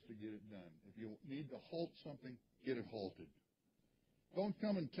is to get it done. If you need to halt something, get it halted. Don't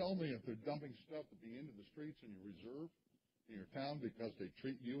come and tell me if they're dumping stuff at the end of the streets in your reserve, in your town, because they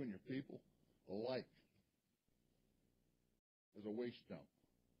treat you and your people alike as a waste dump.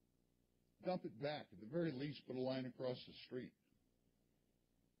 Dump it back. At the very least, put a line across the street.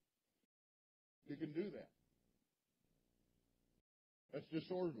 You can do that. That's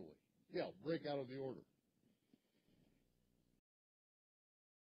disorderly. Yeah, break out of the order.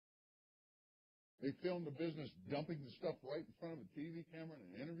 They filmed the business dumping the stuff right in front of a TV camera in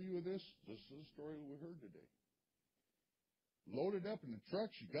an interview with this. This is the story we heard today. Load it up in the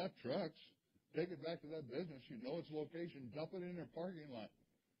trucks. You got trucks. Take it back to that business. You know its location. Dump it in their parking lot.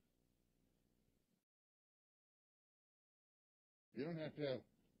 You don't have to have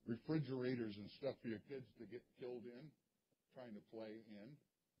refrigerators and stuff for your kids to get killed in, trying to play in,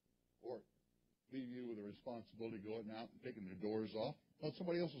 or leave you with a responsibility going out and taking their doors off. Well,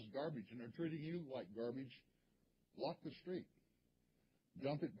 somebody else's garbage, and they're treating you like garbage. Block the street.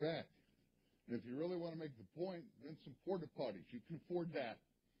 Dump it back. And if you really want to make the point, then some porta potties. You can afford that.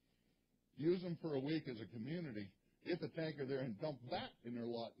 Use them for a week as a community. Get the tanker there and dump that in their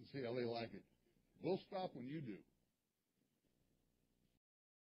lot and see how they like it. We'll stop when you do.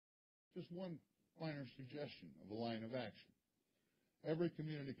 Just one minor suggestion of a line of action. Every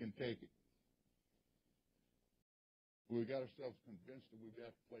community can take it. We've got ourselves convinced that we've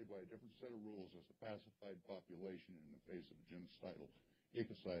got to play by a different set of rules as a pacified population in the face of a genocidal,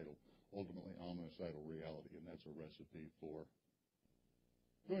 ecocidal, ultimately omnicidal reality, and that's a recipe for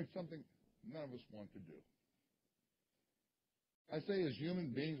doing something none of us want to do. I say as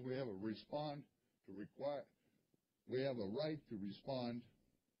human beings we have a right to respond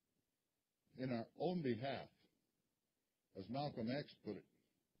in our own behalf, as Malcolm X put it,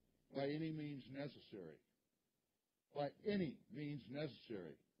 by any means necessary. By any means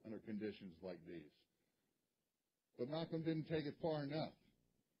necessary under conditions like these. But Malcolm didn't take it far enough.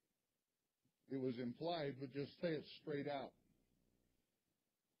 It was implied, but just say it straight out.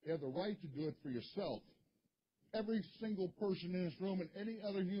 You have the right to do it for yourself. Every single person in this room and any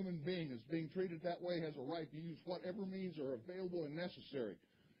other human being that's being treated that way has a right to use whatever means are available and necessary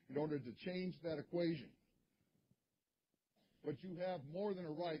in order to change that equation. But you have more than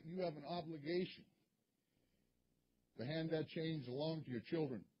a right, you have an obligation to hand that change along to your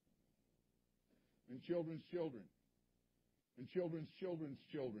children, and children's children, and children's children's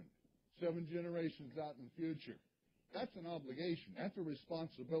children, 7 generations out in the future. That's an obligation. That's a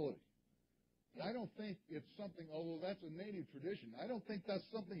responsibility. And I don't think it's something, although that's a native tradition, I don't think that's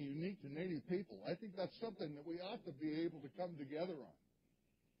something unique to native people. I think that's something that we ought to be able to come together on.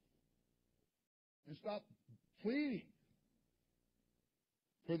 And stop pleading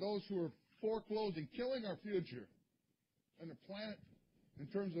for those who are foreclosing, killing our future and the planet in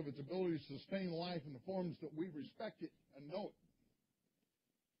terms of its ability to sustain life in the forms that we respect it and know it.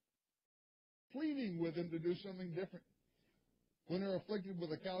 Pleading with them to do something different when they're afflicted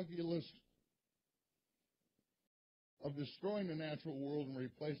with a calculus of destroying the natural world and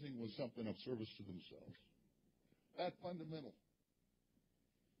replacing with something of service to themselves. That fundamental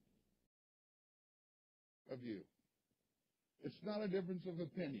of view. It's not a difference of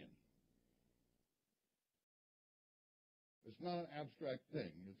opinion. It's not an abstract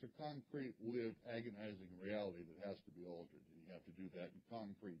thing. It's a concrete, lived, agonizing reality that has to be altered. And you have to do that in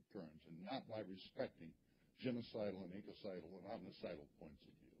concrete terms and not by respecting genocidal and ecocidal and omnicidal points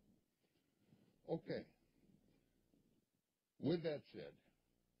of view. Okay. With that said,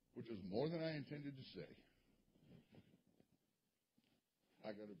 which is more than I intended to say, I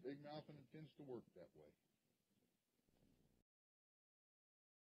got a big mouth and it tends to work that way.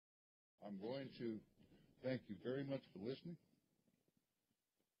 I'm going to thank you very much for listening.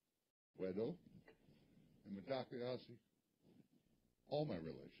 Wedo and Matakiasi, all my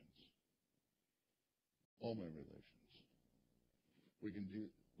relations. All my relations. We can deal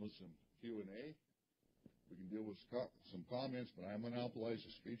with some Q&A. We can deal with some comments, but I monopolize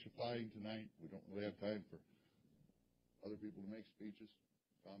the speechifying tonight. We don't really have time for other people to make speeches.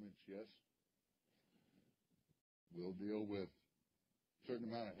 Comments, yes. We'll deal with a certain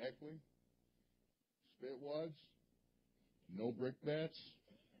amount of heckling, spit wads, no brickbats.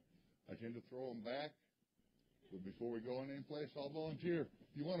 I tend to throw them back. But before we go in any place, I'll volunteer.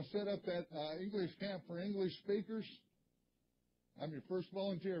 You want to set up that English camp for English speakers? I'm your first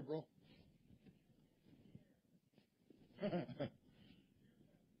volunteer, bro.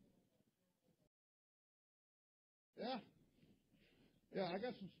 Yeah. Yeah, I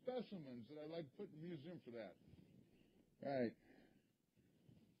got some specimens that I'd like to put in the museum for that. All right.